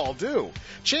 We all do.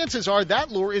 Chances are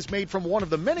that lure is made from one of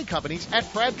the many companies at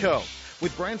Pradco.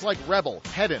 With brands like Rebel,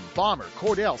 Hedden, Bomber,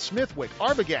 Cordell, Smithwick,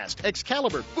 Arbogast,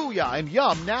 Excalibur, Booyah, and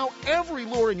Yum, now every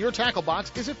lure in your tackle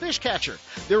box is a fish catcher.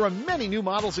 There are many new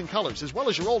models and colors, as well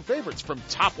as your old favorites, from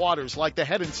top waters like the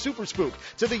Hedden Super Spook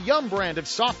to the Yum brand of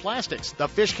soft plastics. The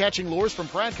fish-catching lures from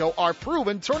Pradco are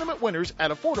proven tournament winners at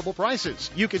affordable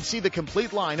prices. You can see the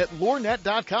complete line at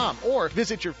lurenet.com or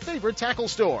visit your favorite tackle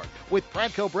store. With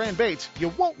Pradco brand baits, you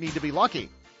won't need to be lucky.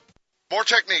 More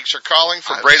techniques are calling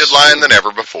for braided line than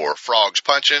ever before. Frogs,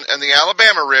 puncheon, and the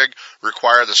Alabama rig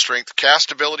require the strength,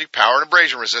 castability, power, and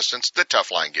abrasion resistance that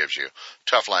Toughline gives you.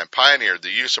 Toughline pioneered the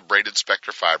use of braided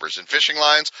Spectra fibers in fishing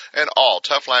lines, and all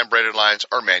Toughline braided lines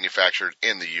are manufactured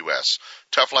in the U.S.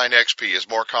 Toughline XP is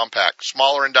more compact,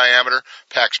 smaller in diameter,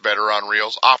 packs better on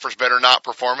reels, offers better knot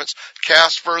performance,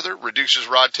 casts further, reduces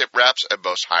rod tip wraps, and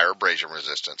boasts higher abrasion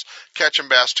resistance. Catch 'em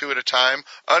bass 2 at a time,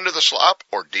 under the slop,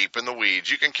 or deep in the weeds.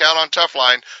 You can count on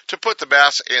Toughline to put the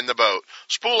bass in the boat.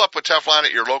 Spool up with Toughline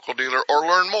at your local dealer or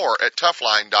learn more at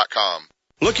toughline.com.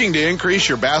 Looking to increase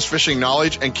your bass fishing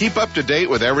knowledge and keep up to date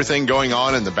with everything going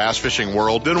on in the bass fishing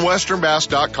world? Then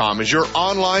westernbass.com is your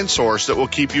online source that will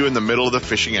keep you in the middle of the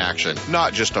fishing action,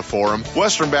 not just a forum.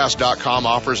 westernbass.com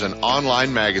offers an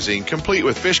online magazine complete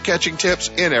with fish catching tips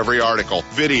in every article,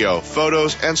 video,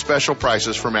 photos, and special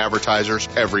prices from advertisers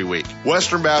every week.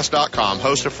 westernbass.com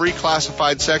hosts a free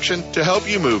classified section to help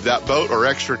you move that boat or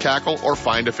extra tackle or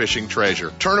find a fishing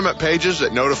treasure. Tournament pages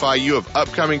that notify you of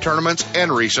upcoming tournaments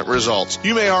and recent results.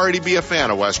 You may already be a fan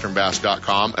of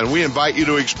westernbass.com, and we invite you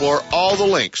to explore all the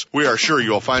links. We are sure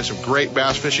you will find some great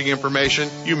bass fishing information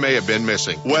you may have been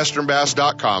missing.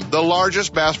 westernbass.com, the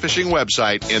largest bass fishing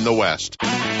website in the West.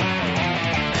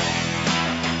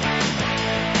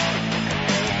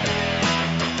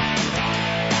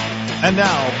 And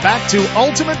now, back to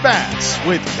Ultimate Bass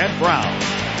with Kent Brown.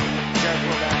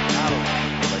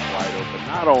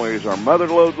 Not only is our mother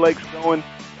lode lakes going,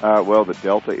 Well, the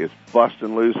Delta is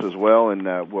busting loose as well, and,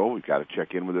 we've got to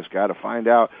check in with this guy to find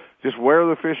out just where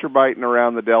the fish are biting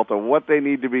around the Delta, what they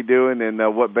need to be doing, and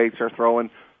what baits they're throwing.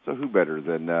 So who better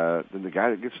than the guy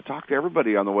that gets to talk to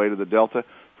everybody on the way to the Delta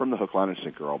from the Hook, Line, and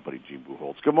Sinker, our buddy Gene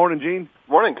Buchholz. Good morning, Gene.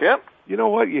 Morning, Kent. You know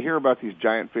what? You hear about these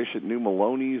giant fish at New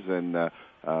Maloney's and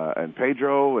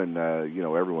Pedro, and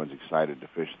everyone's excited to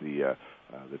fish the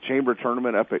Chamber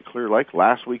Tournament up at Clear Lake.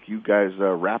 Last week, you guys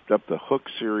wrapped up the Hook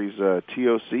Series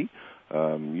TOC.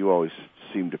 You always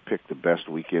seem to pick the best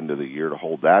weekend of the year to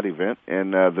hold that event.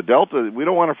 And the Delta, we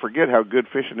don't want to forget how good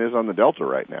fishing is on the Delta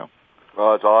right now.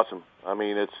 Oh, it's awesome. I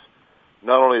mean, it's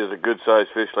not only is it good-sized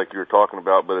fish like you were talking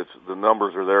about, but the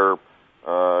numbers are there.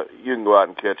 You can go out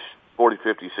and catch 40,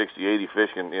 50, 60, 80 fish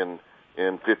in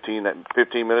 15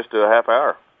 minutes to a half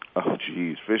hour. Oh,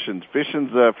 geez, fishing's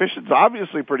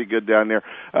obviously pretty good down there.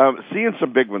 Seeing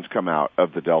some big ones come out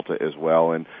of the Delta as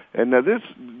well, and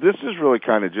this is really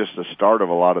kind of just the start of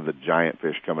a lot of the giant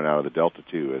fish coming out of the Delta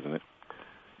too, isn't it?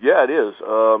 Yeah, it is.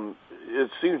 It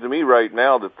seems to me right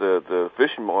now that the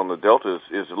fishing on the Delta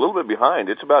is a little bit behind.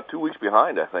 It's about 2 weeks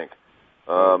behind, I think.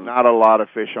 Not a lot of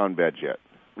fish on beds yet.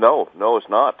 No, it's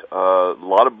not. A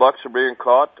lot of bucks are being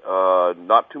caught.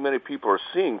 Not too many people are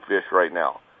seeing fish right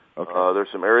now. Okay. There's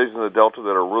some areas in the Delta that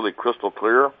are really crystal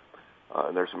clear.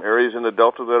 And there's some areas in the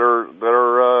Delta that are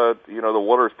the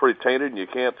water is pretty tainted and you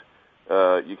can't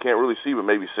really see but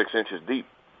maybe 6 inches deep.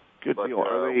 Good deal.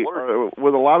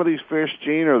 With a lot of these fish,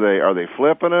 Gene, are they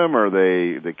flipping them? Or are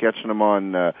they catching them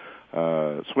on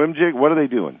swim jig? What are they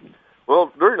doing?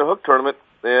 Well, during the Hook Tournament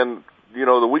and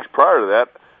the weeks prior to that,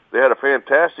 they had a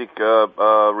fantastic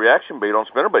reaction bait on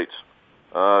spinnerbaits.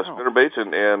 Spinnerbaits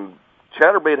and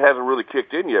chatterbait hasn't really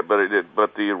kicked in yet, but it did.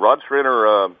 But the rod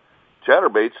strainer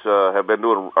chatterbaits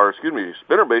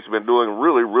spinnerbaits have been doing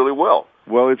really, really well.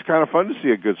 Well, it's kind of fun to see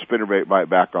a good spinnerbait bite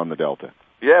back on the Delta.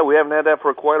 Yeah, we haven't had that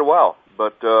for quite a while.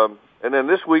 But and then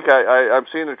this week I'm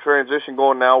seeing a transition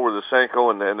going now where the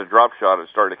Senko and the drop shot is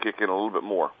starting to kick in a little bit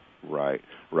more. Right.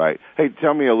 Hey,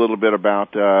 tell me a little bit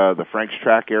about the Frank's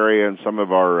Track area and some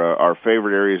of our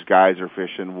favorite areas guys are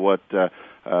fishing.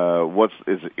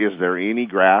 Is there any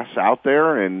grass out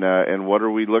there, and what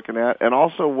are we looking at? And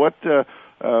also, what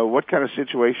kind of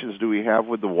situations do we have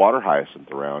with the water hyacinth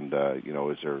around?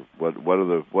 Is there what are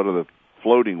the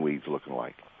floating weeds looking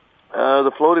like?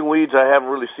 The floating weeds I haven't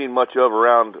really seen much of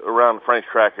around the Frank's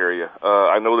Track area.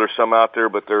 I know there's some out there,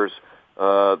 but there's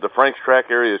the Frank's Track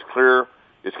area is clear.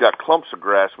 It's got clumps of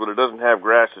grass, but it doesn't have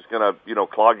grass that's going to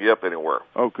clog you up anywhere.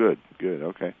 Oh, good,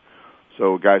 okay.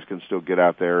 So guys can still get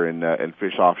out there and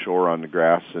fish offshore on the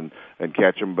grass and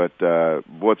catch them. But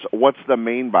what's the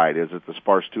main bite? Is it the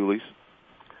sparse tulies?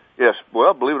 Yes.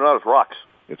 Well, believe it or not, it's rocks.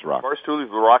 It's rocks. Sparse tulies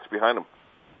with rocks behind them.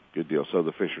 Good deal. So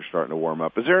the fish are starting to warm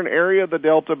up. Is there an area of the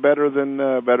Delta better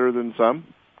than some?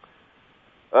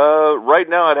 Right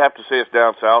now, I'd have to say it's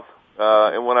down south.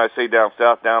 And when I say down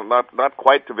south, not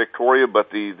quite to Victoria, but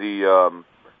the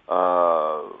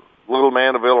Little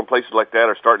Mandeville and places like that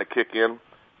are starting to kick in.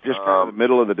 Just kind of the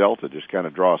middle of the Delta. Just kind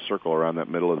of draw a circle around that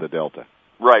middle of the Delta.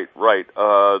 Right.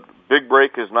 Big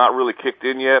Break has not really kicked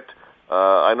in yet.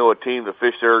 I know a team that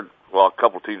fished there, well, a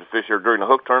couple teams that fished there during the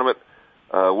Hook Tournament,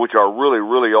 which are really,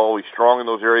 really always strong in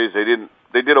those areas.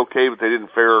 They did okay, but they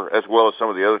didn't fare as well as some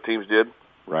of the other teams did.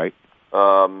 Right.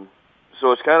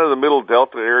 So it's kind of the middle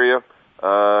Delta area.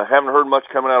 Haven't heard much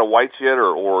coming out of Whites yet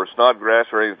or Snodgrass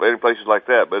or any places like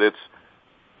that, but it's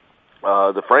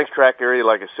the Frank's Track area,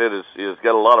 like I said, is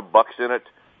got a lot of bucks in it.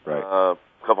 Right. A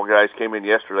couple guys came in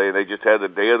yesterday, and they just had the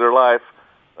day of their life.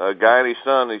 A guy and his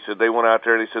son, he said they went out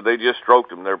there, and he said they just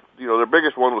stroked them. Their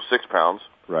biggest one was 6 pounds.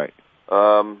 Right.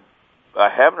 I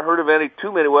haven't heard of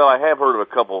too many. Well, I have heard of a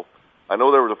couple. I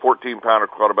know there was a 14-pounder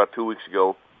caught about 2 weeks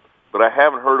ago, but I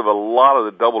haven't heard of a lot of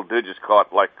the double digits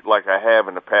caught like I have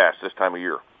in the past this time of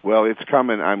year. Well, it's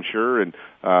coming, I'm sure, and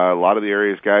a lot of the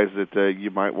areas, guys, that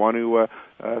you might want to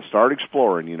start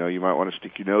exploring. You might want to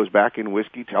stick your nose back in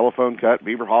Whiskey, Telephone Cut,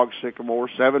 Beaver Hog, Sycamore,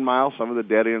 7 Mile, some of the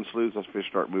dead-end sloughs. Those fish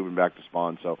start moving back to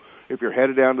spawn. So if you're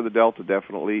headed down to the Delta,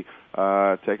 definitely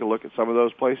take a look at some of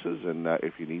those places. And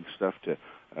if you need stuff to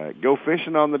go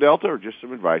fishing on the Delta or just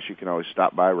some advice, you can always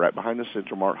stop by right behind the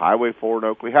Central Mart, Highway 4 in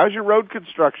Oakley. How's your road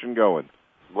construction going?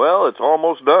 Well, it's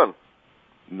almost done.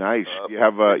 Nice. You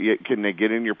have can they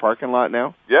get in your parking lot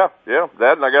now? Yeah.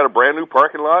 That, and I got a brand new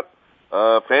parking lot,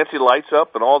 fancy lights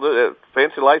up and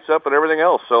everything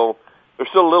else. So there's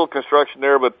still a little construction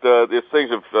there, but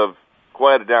things have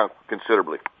quieted down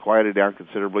considerably.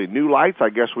 New lights. I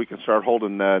guess we can start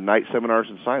holding night seminars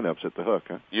and sign-ups at the Hook,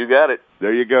 huh? You got it.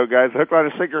 There you go, guys. Hook, Line,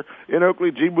 and Sinker in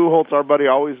Oakley. Gene Buchholz, our buddy,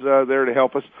 always there to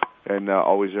help us. and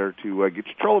always there to get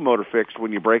your trolling motor fixed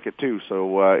when you break it, too.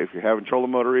 So if you're having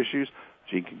trolling motor issues,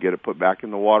 Gene can get it put back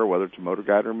in the water, whether it's a Motor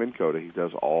Guide or a Minn Kota. He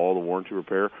does all the warranty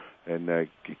repair and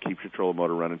keeps your trolling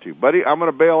motor running, too. Buddy, I'm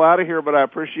going to bail out of here, but I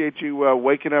appreciate you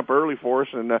waking up early for us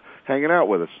and hanging out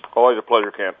with us. Always a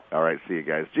pleasure, Ken. All right, see you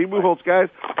guys. Gene Buchholz, guys.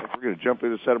 We're going to jump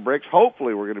into a set of breaks.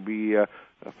 Hopefully we're going to be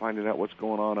finding out what's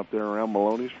going on up there around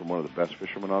Maloney's from one of the best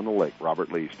fishermen on the lake,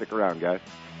 Robert Lee. Stick around, guys.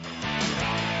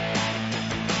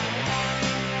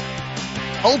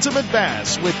 Ultimate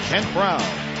Bass with Kent Brown.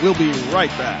 We'll be right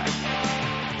back.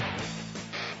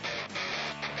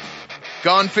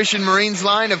 Gone Fishing Marine's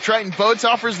line of Triton boats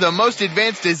offers the most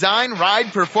advanced design,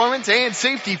 ride, performance, and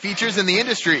safety features in the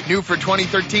industry. New for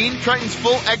 2013, Triton's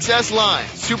full XS line.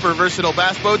 Super versatile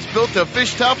bass boats built to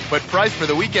fish tough, but priced for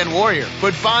the weekend warrior.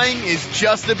 But buying is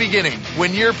just the beginning.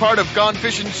 When you're part of Gone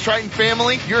Fishing's Triton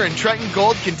family, you're in Triton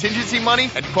Gold contingency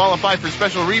money and qualify for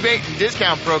special rebate and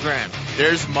discount programs.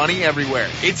 There's money everywhere.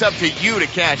 It's up to you to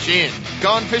cash in.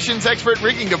 Gone Fishing's expert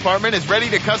rigging department is ready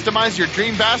to customize your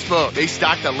dream bass boat. They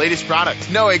stock the latest products,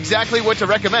 know exactly what to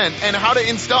recommend, and how to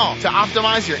install to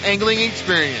optimize your angling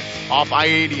experience. Off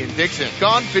I-80 in Dixon,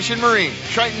 Gone Fishing Marine,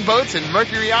 Triton Boats, and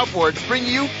Mercury Outboards bring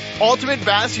you Ultimate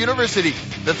Bass University,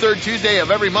 the third Tuesday of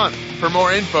every month. For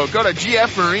more info, go to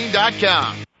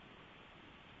gfmarine.com.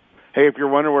 Hey, if you're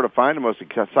wondering where to find the most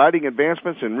exciting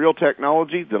advancements in reel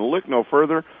technology, then look no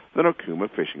further than Okuma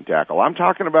Fishing Tackle. I'm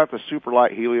talking about the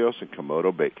Superlight Helios and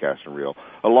Komodo bait casting reel,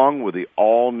 along with the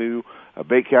all-new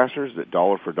bait casters that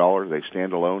dollar for dollar, they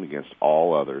stand alone against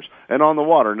all others. And on the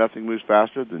water, nothing moves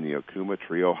faster than the Okuma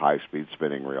Trio high-speed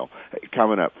spinning reel. Hey,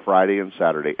 coming up Friday and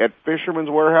Saturday at Fisherman's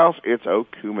Warehouse, it's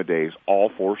Okuma Days, all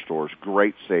 4 stores,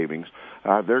 great savings.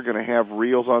 They're going to have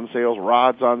reels on sale,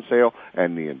 rods on sale,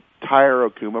 and the entire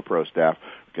Okuma Pro staff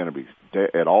are going to be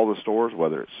at all the stores,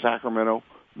 whether it's Sacramento,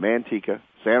 Manteca,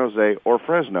 San Jose, or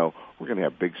Fresno. We're going to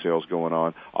have big sales going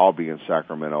on. I'll be in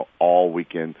Sacramento all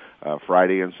weekend,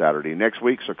 Friday and Saturday next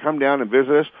week. So come down and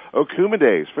visit us. Okuma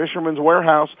Days, Fisherman's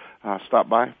Warehouse. Stop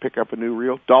by, pick up a new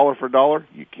reel. Dollar for dollar,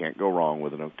 you can't go wrong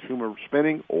with an Okuma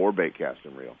spinning or bait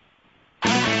casting reel.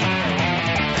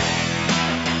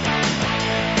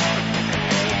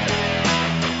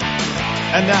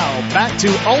 And now, back to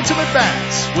Ultimate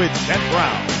Bass with Kent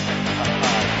Brown.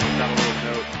 Got a little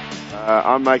note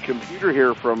on my computer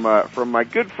here from my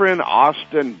good friend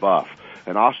Austin Buff.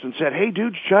 And Austin said, "Hey,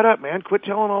 dude, shut up, man. Quit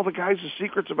telling all the guys the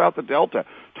secrets about the Delta.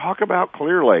 Talk about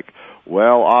Clear Lake."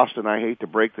 Well, Austin, I hate to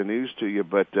break the news to you,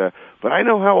 but I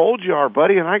know how old you are,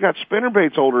 buddy, and I got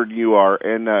spinnerbaits older than you are.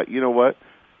 And you know what?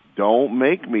 Don't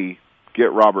make me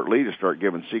get Robert Lee to start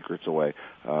giving secrets away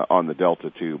on the Delta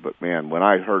too. But man, when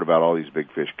I heard about all these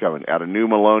big fish coming out of New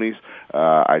Maloney's,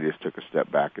 I just took a step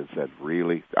back and said,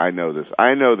 "Really? I know this.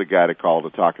 I know the guy to call to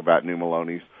talk about New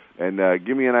Maloney's." And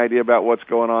give me an idea about what's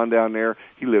going on down there.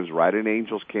 He lives right in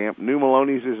Angels Camp. New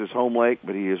Maloney's is his home lake,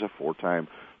 but he is a 4-time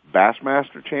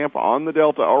Bassmaster champ on the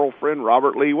Delta. Our old friend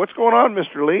Robert Lee. What's going on,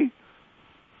 Mr. Lee?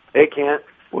 Hey, Kent.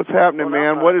 What's happening,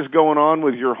 man? What is going on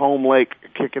with your home lake,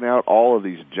 kicking out all of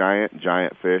these giant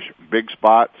fish, big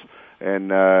spots, and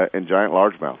giant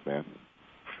largemouth, man?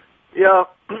 Yeah,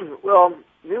 well,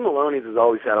 New Maloney's has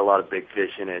always had a lot of big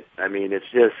fish in it. I mean, it's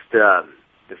just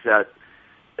it's that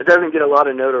it doesn't get a lot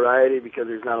of notoriety because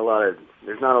there's not a lot of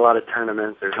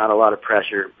tournaments, there's not a lot of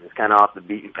pressure. It's kind of off the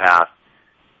beaten path,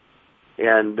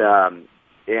 and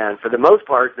for the most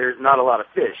part, there's not a lot of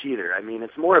fish either. I mean,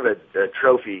 it's more of a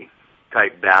trophy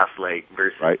type bass lake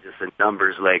versus just a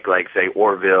numbers lake like, say,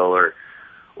 Orville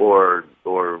or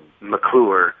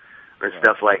McClure or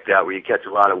stuff like that, where you catch a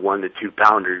lot of 1 to 2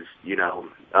 pounders. You know,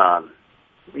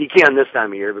 you can this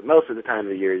time of year, but most of the time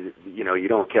of the year, you know, you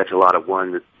don't catch a lot of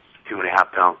 1 to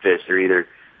 2.5 pound fish. They're either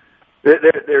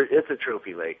it's a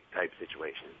trophy lake type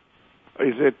situation.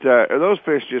 Is it? Are those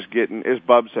fish just getting, as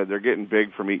Bub said, they're getting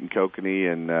big from eating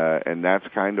kokanee, and that's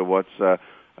kind of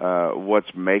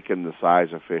what's making the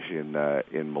size of fish in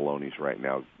Maloney's right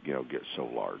now, you know, get so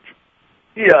large?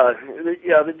 Yeah.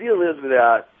 The deal is with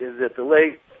that is that the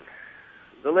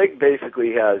lake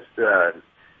basically has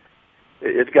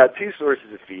it's got 2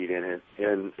 sources of feed in it,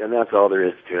 and that's all there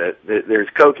is to it. There's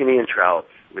kokanee and trout,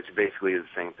 which basically is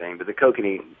the same thing, but the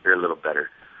kokanee are a little better.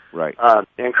 Right.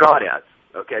 And crawdads.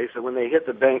 Okay, so when they hit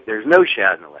the bank, there's no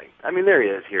shad in the lake. I mean, there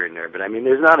is here and there, but I mean,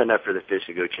 there's not enough for the fish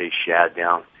to go chase shad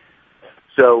down.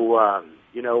 So,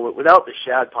 you know, without the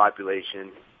shad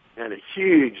population and a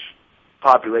huge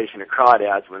population of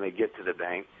crawdads when they get to the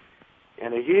bank,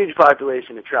 and a huge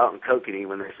population of trout and kokanee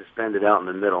when they're suspended out in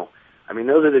the middle, I mean,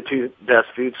 those are the 2 best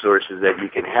food sources that you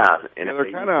can have. And if they're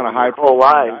they kind of on a high whole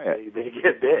line, diet. they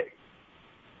get big.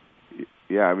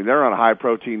 Yeah, I mean, they're on a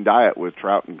high-protein diet with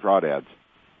trout and crawdads.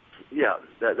 Yeah,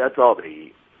 that's all they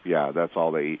eat. Yeah, that's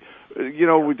all they eat. You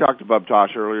know, we talked to Bub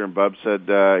Tosh earlier, and Bub said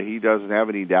he doesn't have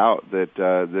any doubt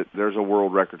that there's a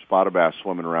world record spotted bass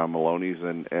swimming around Maloney's,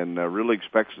 and really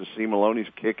expects to see Maloney's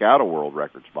kick out a world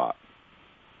record spot.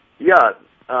 Yeah,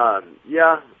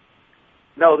 yeah.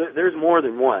 No, there's more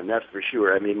than one, that's for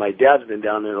sure. I mean, my dad's been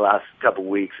down there the last couple of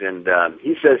weeks, and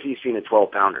he says he's seen a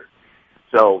 12-pounder.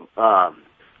 So,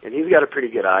 and he's got a pretty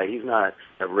good eye. He's not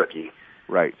a rookie.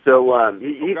 Right. So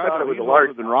he thought it was a large.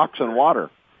 He's older than rocks and water.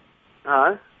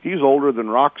 Huh? He's older than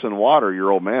rocks and water,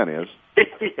 your old man is.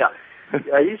 Yeah.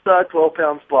 He saw a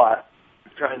 12-pound spot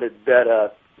trying to bet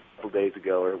a couple days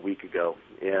ago or a week ago.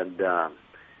 And,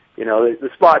 you know, the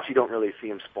spots, you don't really see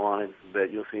them spawning,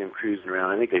 but you'll see them cruising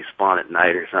around. I think they spawn at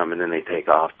night or something, and then they take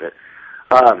off. But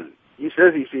he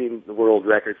says he's seen the world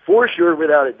record for sure,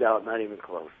 without a doubt, not even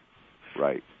close.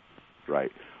 Right,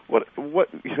 right. What?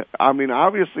 I mean,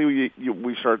 obviously, you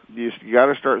got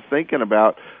to start thinking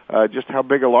about just how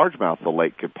big a largemouth the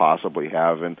lake could possibly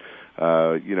have, and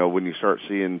you know, when you start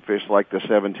seeing fish like the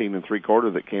 17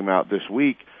 3/4 that came out this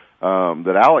week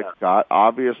that Alex got,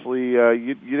 obviously,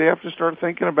 you'd have to start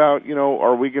thinking about, you know,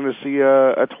 are we going to see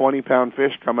a 20-pound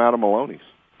fish come out of Maloney's?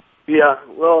 Yeah,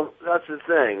 well, that's the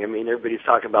thing. I mean, everybody's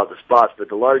talking about the spots, but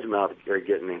the largemouth are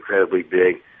getting incredibly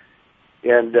big.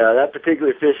 And that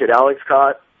particular fish that Alex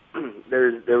caught,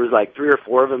 there was like 3 or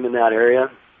 4 of them in that area,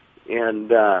 and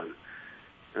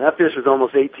that fish was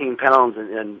almost 18 pounds,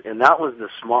 and that was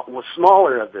was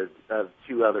smaller of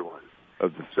 2 other ones.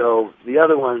 So the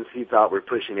other ones he thought were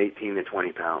pushing 18 to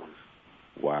 20 pounds.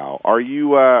 Wow. Are you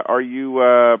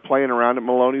playing around at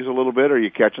Maloney's a little bit? Are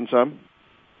you catching some?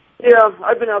 Yeah,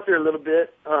 I've been out there a little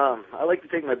bit. I like to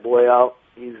take my boy out.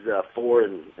 He's 4,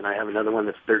 and I have another one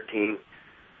that's 13.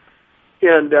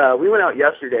 And we went out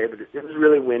yesterday, but it was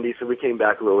really windy, so we came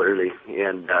back a little early.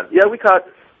 And yeah, we caught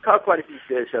quite a few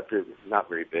fish up to not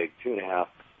very big, 2.5,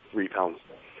 3 pounds.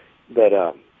 But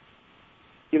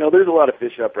you know, there's a lot of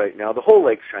fish up right now. The whole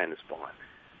lake's trying to spawn.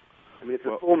 I mean, it's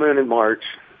a full moon in March,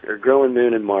 or growing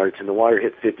moon in March, and the water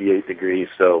hit 58 degrees.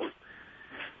 So,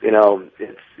 you know,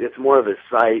 it's more of a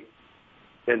sight.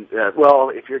 And well,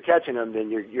 if you're catching them,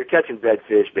 then you're catching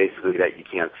bedfish basically that you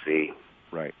can't see,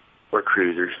 right? Or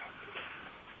cruisers.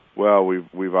 Well,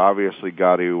 we've obviously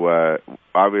got to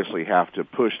obviously have to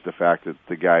push the fact that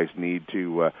the guys need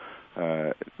to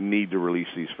release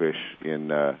these fish in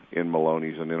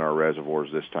Maloney's and in our reservoirs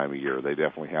this time of year. They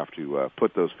definitely have to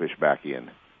put those fish back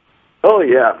in. Oh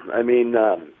yeah, I mean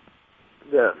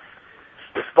the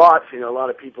spots. You know, a lot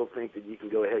of people think that you can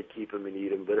go ahead, keep them, and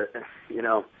eat them, but you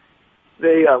know,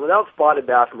 they without spotted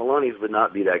bass, Maloney's would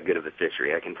not be that good of a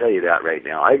fishery. I can tell you that right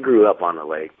now. I grew up on the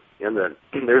lake. And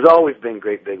there's always been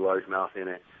great big largemouth in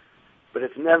it, but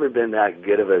it's never been that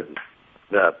good of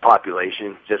a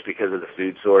population just because of the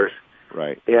food source.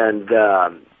 Right. And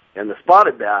the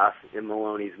spotted bass in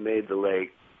Maloney's made the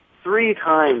lake 3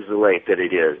 times the lake that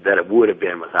it would have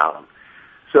been without them.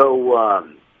 So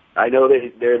I know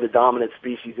they're the dominant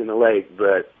species in the lake,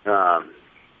 but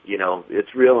you know,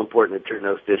 it's real important to turn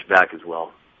those fish back as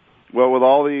well. Well, with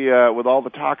all the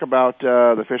talk about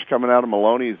the fish coming out of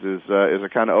Maloney's, is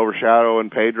it kind of overshadowing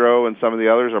Pedro and some of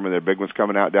the others? I mean, there are big ones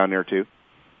coming out down there too.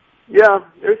 Yeah,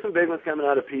 there's some big ones coming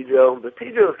out of Pedro, but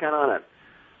Pedro is kind of on a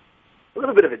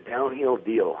little bit of a downhill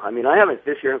deal. I mean, I haven't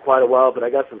fished here in quite a while, but I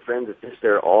got some friends that fish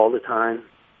there all the time,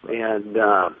 and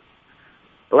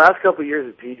the last couple of years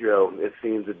at Pedro, it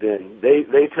seems have been.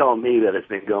 They tell me that it's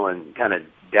been going kind of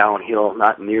downhill,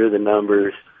 not near the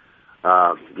numbers.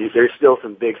 There's still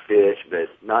some big fish, but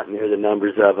not near the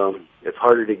numbers of them. It's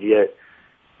harder to get.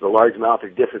 The largemouth are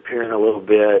disappearing a little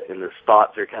bit, and the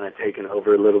spots are kind of taking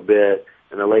over a little bit,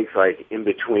 and the lake's like in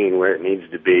between where it needs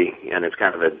to be, and it's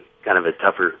kind of a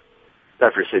tougher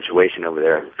situation over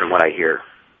there, from what I hear.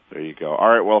 There you go. All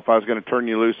right. Well, if I was going to turn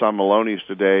you loose on Maloney's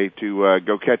today to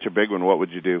go catch a big one, what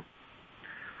would you do?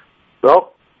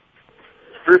 Well,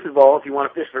 first of all, if you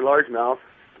want to fish for largemouth,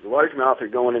 the largemouth are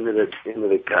going into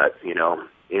the cut, you know,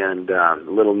 and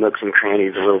little nooks and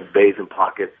crannies, and little bays and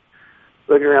pockets,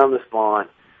 looking around the spawn.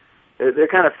 They're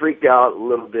kind of freaked out a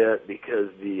little bit because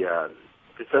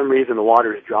for some reason the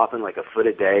water is dropping like a foot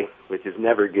a day, which is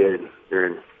never good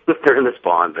during the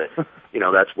spawn, but you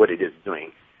know, that's what it is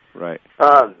doing. Right.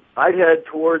 I'd head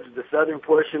towards the southern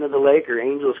portion of the lake, or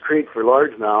Angels Creek, for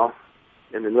largemouth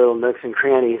in the little nooks and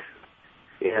crannies,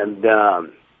 and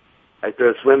I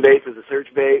throw swim baits as a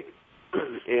search bait,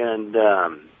 and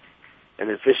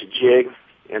then fish a jig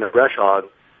and a brush hog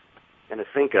and a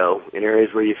Cinco in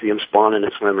areas where you see them spawning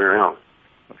and swimming around.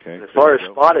 Okay. And as far as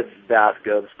spotted bass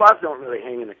go, the spots don't really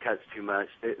hang in the cuts too much.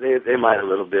 They might a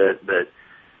little bit, but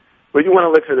when you want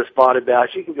to look for the spotted bass,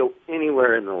 you can go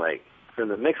anywhere in the lake, from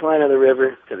the mix line of the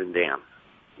river to the dam.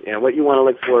 And what you want to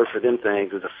look for them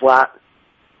things is a flat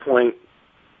point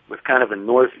with kind of a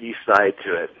northeast side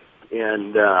to it.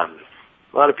 And a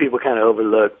lot of people kind of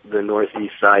overlook the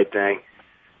northeast side thing.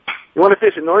 You want to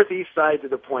fish the northeast side to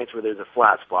the points where there's a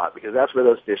flat spot, because that's where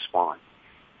those fish spawn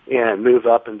and move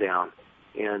up and down.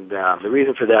 And the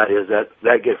reason for that is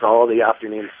that gets all the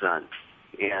afternoon sun.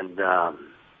 And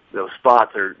those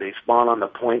spots they spawn on the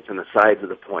points and the sides of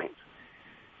the points.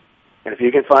 And if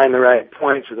you can find the right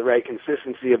points with the right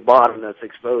consistency of bottom that's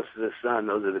exposed to the sun,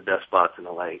 those are the best spots in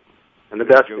the lake. And the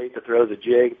best bait to throw is a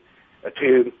jig, a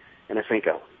tube, and a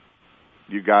Cinco.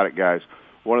 You got it, guys.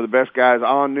 One of the best guys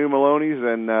on New Maloney's,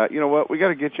 and you know what? We got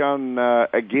to get you on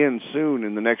again soon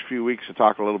in the next few weeks to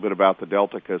talk a little bit about the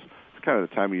Delta, because it's kind of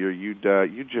the time of year you'd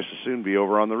just as soon be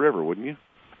over on the river, wouldn't you?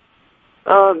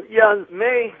 Yeah,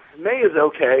 May is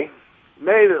okay.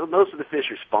 Most of the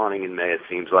fish are spawning in May, it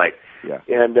seems like. Yeah.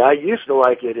 And I used to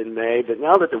like it in May, but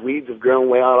now that the weeds have grown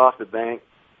way out off the bank,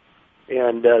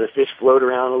 and the fish float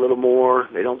around a little more,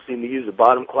 they don't seem to use the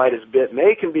bottom quite as bit.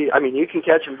 May can be, you can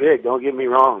catch them big, don't get me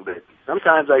wrong, but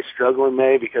sometimes I struggle in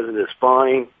May because of the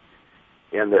spawning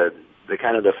and the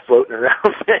kind of the floating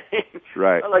around thing.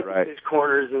 Right, I like to fish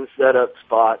corners and set up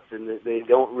spots, and they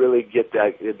don't really get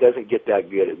that, it doesn't get that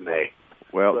good in May.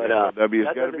 Well, W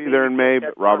is going to be there in May,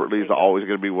 but Robert Lee's always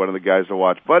going to be one of the guys to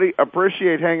watch. Buddy,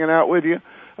 appreciate hanging out with you.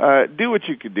 Do what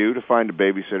you could do to find a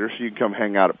babysitter so you can come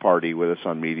hang out at Party with us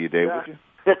on Media Day, would you?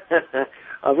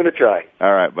 I'm going to try.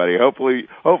 All right, buddy. Hopefully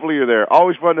you're there.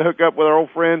 Always fun to hook up with our old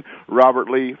friend Robert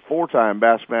Lee, 4-time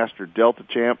Bassmaster Delta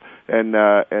champ, and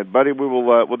buddy,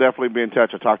 we'll definitely be in touch.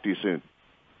 I'll talk to you soon.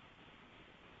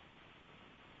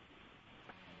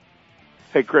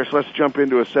 Hey, Chris, let's jump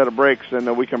into a set of breaks, and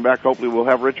when we come back, hopefully we'll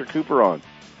have Richard Cooper on.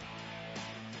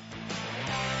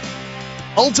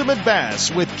 Ultimate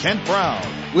Bass with Kent Brown.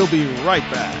 We'll be right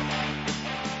back.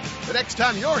 The next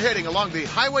time you're heading along the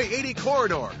Highway 80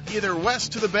 corridor, either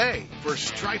west to the bay for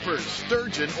stripers,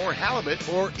 sturgeon, or halibut,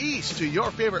 or east to your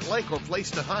favorite lake or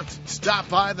place to hunt, stop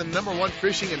by the #1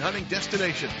 fishing and hunting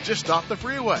destination just off the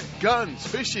freeway. Guns,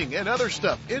 fishing, and other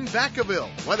stuff in Vacaville.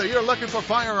 Whether you're looking for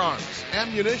firearms,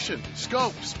 ammunition,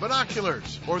 scopes,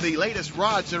 binoculars, or the latest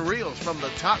rods and reels from the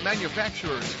top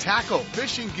manufacturers, tackle,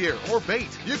 fishing gear, or bait,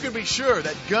 you can be sure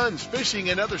that Guns, Fishing,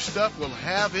 and Other Stuff will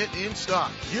have it in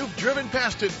stock. You've driven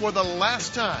past it for the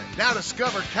last time. Now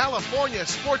discover California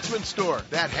Sportsman Store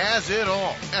that has it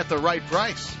all at the right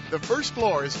price. The first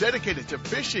floor is dedicated to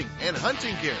fishing and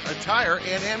hunting gear, attire,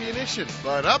 and ammunition.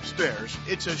 But upstairs,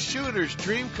 it's a shooter's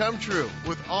dream come true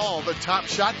with all the top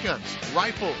shotguns,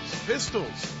 rifles,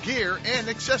 pistols, gear, and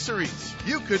accessories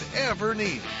you could ever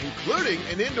need, including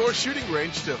an indoor shooting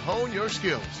range to hone your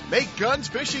skills. Make Guns,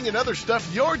 Fishing, and Other Stuff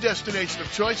your destination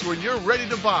of choice when you're ready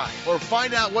to buy, or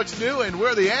find out what's new and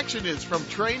where the action is from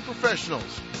trained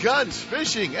professionals. Guns,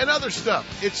 Fishing, and Other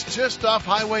Stuff. It's just off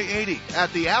Highway 80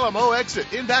 at the Alamo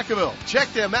exit in Vacaville.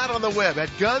 Check them out on the web at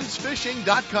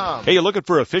gunsfishing.com. Hey, you looking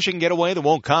for a fishing getaway that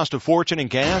won't cost a fortune in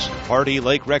gas? Party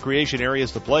Lake Recreation Area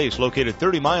is the place, located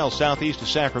 30 miles southeast of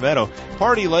Sacramento.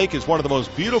 Party Lake is one of the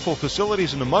most beautiful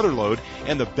facilities in the Motherlode,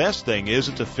 and the best thing is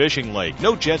it's a fishing lake.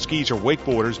 No jet skis or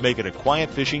wakeboarders make it a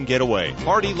quiet fishing getaway.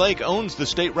 Party Lake owns the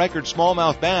state record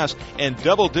smallmouth bass, and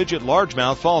double-digit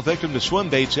largemouth fall victim to swim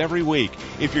baits every week.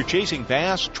 If you're chasing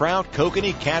bass, trout,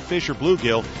 kokanee, catfish, or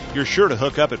bluegill, you're sure to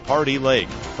hook up at Party Lake.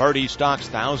 Party stocks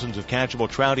thousands of catchable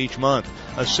trout each month.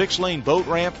 A 6-lane boat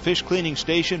ramp, fish cleaning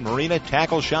station, marina,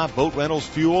 tackle shop, boat rentals,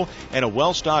 fuel, and a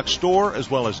well-stocked store, as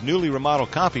well as newly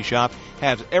remodeled coffee shop,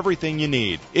 has everything you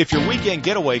need. If your weekend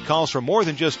getaway calls for more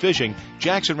than just fishing,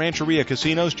 Jackson Rancheria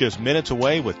Casino's just minutes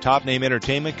away with top-name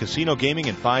entertainment, casino gaming,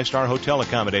 and 5-star hotel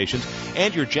accommodations.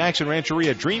 And your Jackson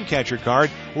Rancheria Dreamcatcher card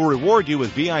will reward you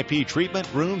with VIP treatment,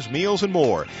 rooms, meals, and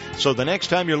more. So the next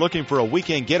time you're looking for a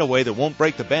weekend getaway that won't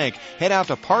break the bank, head out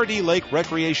to Party Lake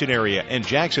Recreation Area and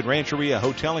Jackson Rancheria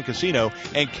Hotel and Casino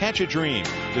and catch a dream.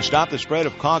 To stop the spread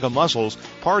of quagga mussels,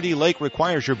 Party Lake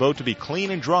requires your boat to be clean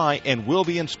and dry and will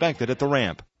be inspected at the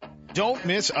ramp. Don't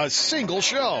miss a single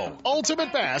show.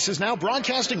 Ultimate Bass is now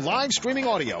broadcasting live streaming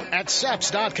audio at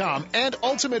seps.com and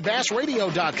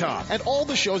ultimatebassradio.com. And all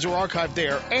the shows are archived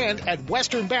there and at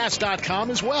westernbass.com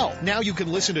as well. Now you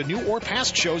can listen to new or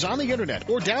past shows on the internet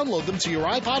or download them to your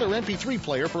iPod or MP3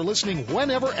 player for listening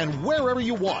whenever and wherever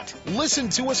you want. Listen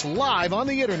to us live on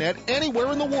the internet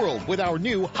anywhere in the world with our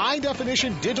new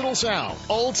high-definition digital sound.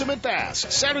 Ultimate Bass,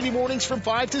 Saturday mornings from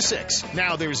 5 to 6.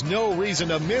 Now there's no reason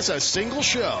to miss a single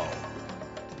show.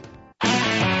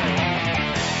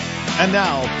 And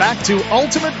now, back to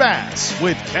Ultimate Bass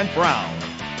with Kent Brown.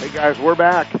 Hey, guys, we're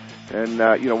back. And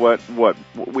you know what?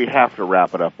 We have to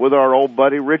wrap it up with our old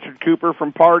buddy Richard Cooper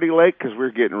from Party Lake, because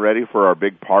we're getting ready for our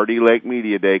big Party Lake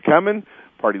Media Day coming.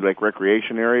 Party Lake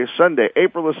Recreation Area, Sunday,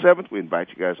 April the 7th. We invite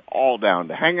you guys all down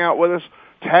to hang out with us,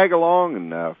 tag along,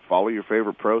 and follow your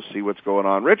favorite pros, see what's going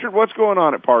on. Richard, what's going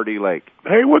on at Party Lake?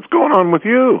 Hey, what's going on with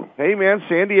you? Hey, man,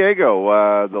 San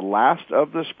Diego, the last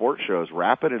of the sports shows,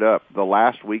 wrapping it up the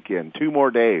last weekend. 2 more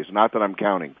days, not that I'm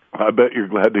counting. I bet you're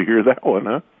glad to hear that one,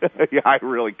 huh? Yeah, I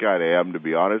really kind of am, to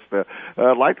be honest.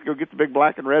 I'd like to go get the big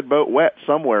black and red boat wet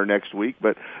somewhere next week,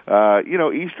 but,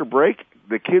 Easter break,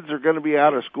 the kids are going to be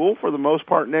out of school for the most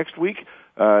part next week.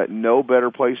 No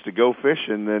better place to go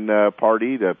fishing than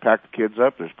Pardee to pack the kids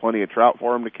up. There's plenty of trout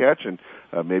for them to catch, and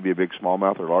maybe a big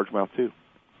smallmouth or largemouth too.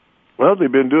 Well,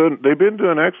 they've been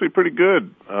doing actually pretty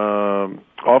good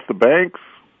off the banks.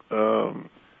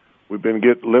 We've been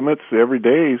getting limits every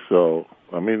day, so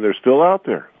I mean they're still out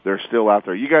there. They're still out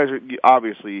there. You guys are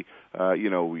obviously,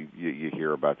 you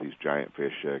hear about these giant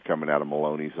fish coming out of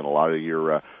Maloney's and a lot of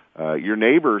your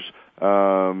neighbors,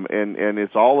 and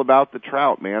it's all about the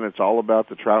trout, man. It's all about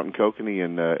the trout and kokanee,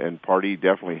 and Pardee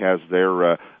definitely has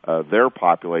their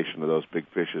population of those big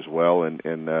fish as well,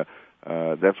 and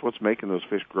that's what's making those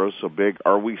fish grow so big.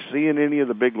 Are we seeing any of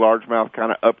the big largemouth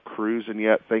kind of up cruising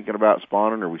yet, thinking about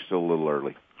spawning, or are we still a little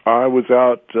early? I was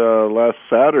out last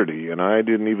Saturday, and I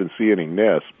didn't even see any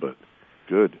nests, but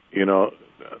good.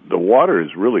 The water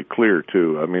is really clear,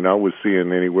 too. I mean, I was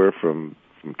seeing anywhere from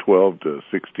 12 to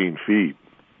 16 feet.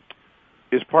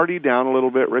 Is Pardee down a little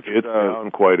bit, Richard? It's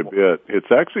down quite a bit.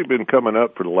 It's actually been coming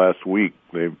up for the last week.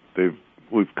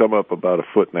 We've come up about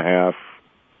 1.5 feet.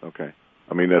 Okay.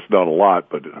 I mean, that's not a lot,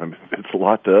 but it's a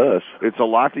lot to us. It's a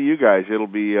lot to you guys. It'll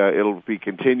be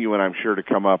continuing, I'm sure, to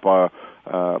come up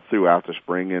throughout the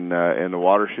spring, and the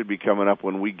water should be coming up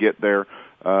when we get there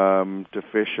to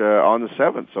fish on the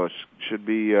 7th. So it should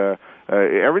be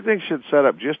everything should set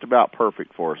up just about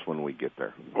perfect for us when we get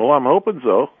there. Well, I'm hoping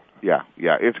so. Yeah,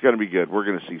 it's going to be good. We're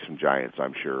going to see some giants,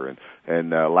 I'm sure.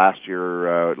 And last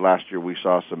year we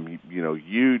saw some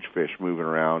huge fish moving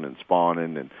around and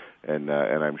spawning, and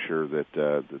I'm sure that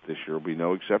this year will be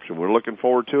no exception. We're looking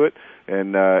forward to it.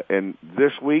 And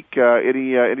this week,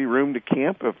 any room to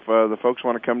camp if the folks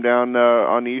want to come down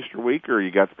on the Easter week, or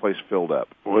you got the place filled up?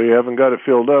 Well, you haven't got it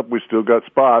filled up. We still got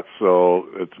spots, so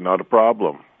it's not a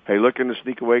problem. Hey, looking to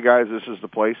sneak away, guys, this is the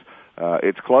place.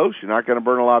 It's close. You're not going to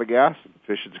burn a lot of gas.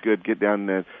 Fishing's good. Get down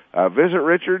there. Visit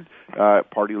Richard,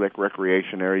 Party Lake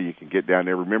Recreation Area. You can get down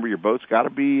there. Remember, your boat's got to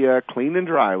be clean and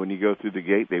dry when you go through the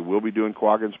gate. They will be doing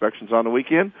quagga inspections on the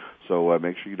weekend, so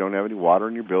make sure you don't have any water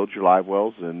in your bilge, your live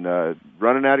wells, and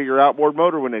running out of your outboard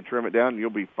motor when they trim it down.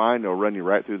 You'll be fine. They'll run you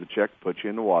right through the check, put you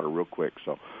in the water real quick.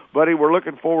 So, buddy, we're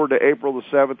looking forward to April the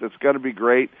 7th. It's going to be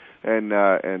great,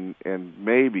 and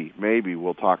maybe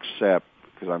we'll talk SEP,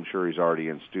 because I'm sure he's already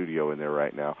in studio in there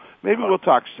right now. Maybe we'll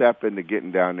talk Sepp into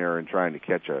getting down there and trying to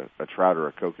catch a trout or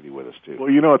a kokanee with us, too. Well,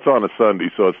 it's on a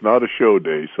Sunday, so it's not a show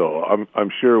day, so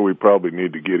I'm sure we probably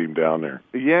need to get him down there.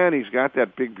 Yeah, and he's got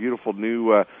that big, beautiful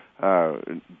new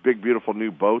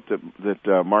boat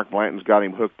that Mark Blanton's got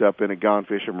him hooked up in at Gone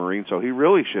Fishing Marine, so he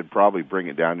really should probably bring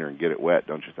it down there and get it wet,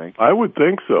 don't you think? I would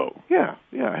think so. Yeah.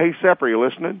 Hey, Sepp, are you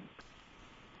listening?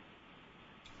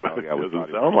 Oh, yeah, it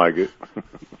doesn't sound like it.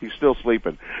 He's still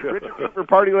sleeping. Richard Cooper,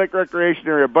 Party Lake Recreation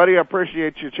Area. Buddy, I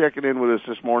appreciate you checking in with us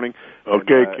this morning.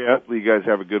 Okay, Kat. Hopefully you guys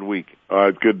have a good week. All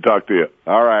right, good to talk to you.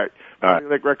 All right. Party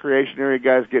Lake Recreation Area,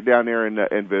 guys, get down there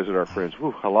and visit our friends.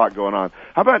 Whew, a lot going on.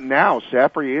 How about now,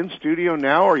 Sap? Are you in studio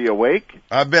now? Are you awake?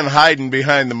 I've been hiding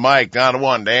behind the mic, not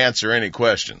wanting to answer any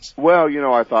questions. Well,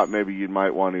 I thought maybe you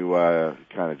might want to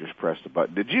kind of just press the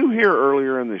button. Did you hear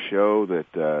earlier in the show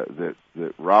that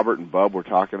Robert and Bub were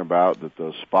talking about that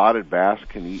those spotted bass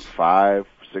can eat 5,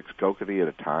 6 kokanee at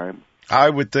a time? I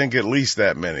would think at least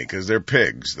that many, because they're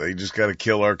pigs. They just got to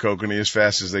kill our kokanee as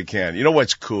fast as they can. You know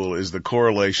what's cool is the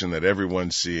correlation that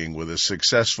everyone's seeing with a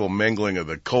successful mingling of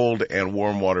the cold and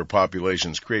warm water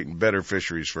populations, creating better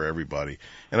fisheries for everybody.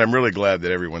 And I'm really glad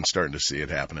that everyone's starting to see it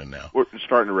happening now. We're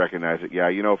starting to recognize it, yeah.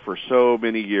 For so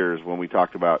many years when we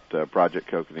talked about Project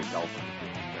Kokanee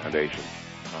Foundation,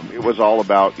 it was all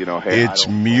about, hey, it's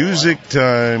music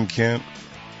time, Kent.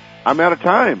 I'm out of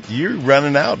time. You're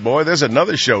running out, boy. There's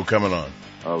another show coming on.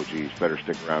 Oh, geez. Better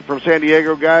stick around. From San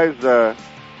Diego, guys,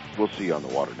 we'll see you on the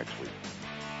water next week.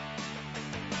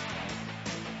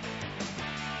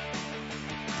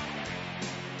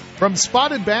 From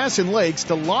spotted bass in lakes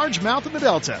to largemouth in the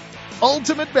Delta,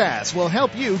 Ultimate Bass will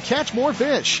help you catch more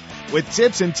fish with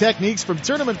tips and techniques from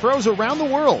tournament pros around the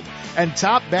world and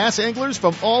top bass anglers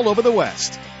from all over the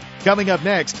West. Coming up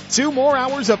next, 2 more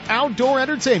hours of outdoor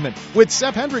entertainment with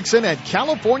Sepp Hendrickson and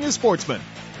California Sportsman.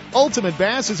 Ultimate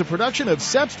Bass is a production of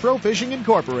Sepp's Pro Fishing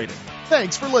Incorporated.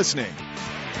 Thanks for listening.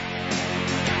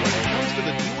 When it comes to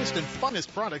the newest and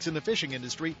funnest products in the fishing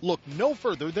industry, look no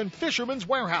further than Fisherman's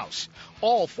Warehouse.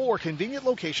 All 4 convenient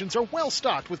locations are well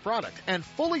stocked with product and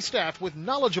fully staffed with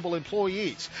knowledgeable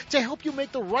employees to help you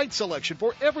make the right selection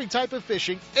for every type of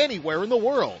fishing anywhere in the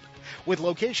world. With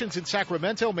locations in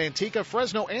Sacramento, Manteca,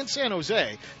 Fresno, and San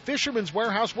Jose, Fisherman's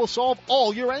Warehouse will solve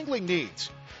all your angling needs.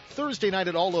 Thursday night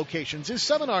at all locations is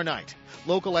seminar night.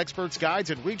 Local experts, guides,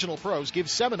 and regional pros give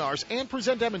seminars and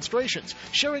present demonstrations,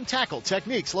 sharing tackle,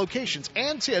 techniques, locations,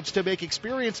 and tips to make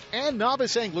experienced and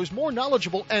novice anglers more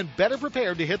knowledgeable and better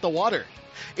prepared to hit the water.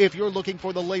 If you're looking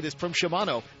for the latest from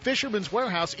Shimano, Fisherman's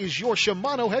Warehouse is your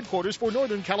Shimano headquarters for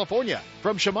Northern California.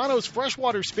 From Shimano's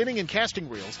freshwater spinning and casting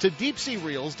reels to deep-sea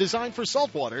reels designed for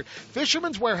saltwater,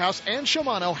 Fisherman's Warehouse and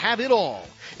Shimano have it all,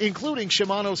 including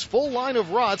Shimano's full line of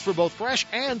rods for both fresh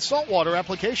and saltwater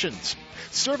applications.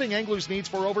 Serving anglers' needs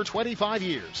for over 25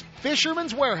 years,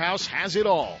 Fisherman's Warehouse has it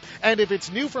all. And if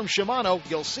it's new from Shimano,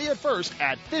 you'll see it first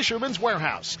at Fisherman's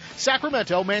Warehouse,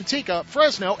 Sacramento, Manteca,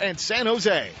 Fresno, and San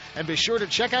Jose. And be sure to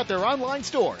check out their online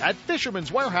store at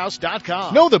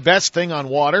fishermanswarehouse.com. Know the best thing on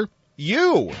water?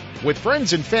 You. With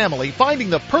friends and family,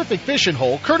 finding the perfect fishing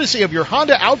hole courtesy of your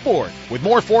Honda outboard. With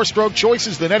more 4-stroke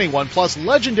choices than anyone, plus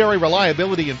legendary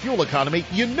reliability and fuel economy,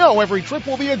 you know every trip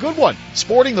will be a good one.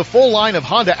 Sporting the full line of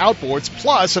Honda outboards,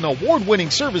 plus an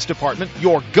award-winning service department,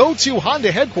 your go-to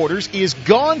Honda headquarters is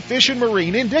Gone Fishin'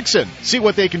 Marine in Dixon. See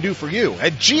what they can do for you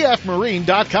at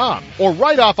gfmarine.com or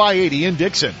right off I-80 in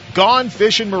Dixon. Gone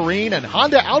Fishin' Marine and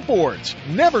Honda outboards.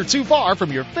 Never too far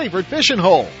from your favorite fishing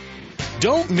hole.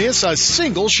 Don't miss a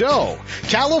single show.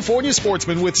 California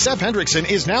Sportsman with Sepp Hendrickson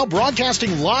is now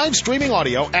broadcasting live streaming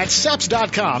audio at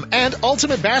seps.com and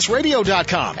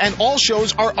ultimatebassradio.com, and all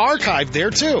shows are archived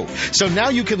there too. So now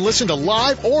you can listen to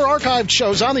live or archived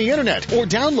shows on the internet or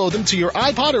download them to your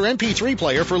iPod or MP3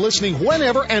 player for listening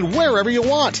whenever and wherever you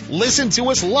want. Listen to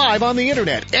us live on the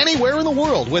internet anywhere in the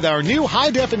world with our new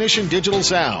high-definition digital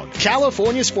sound.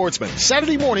 California Sportsman,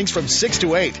 Saturday mornings from 6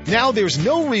 to 8. Now there's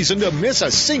no reason to miss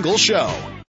a single show.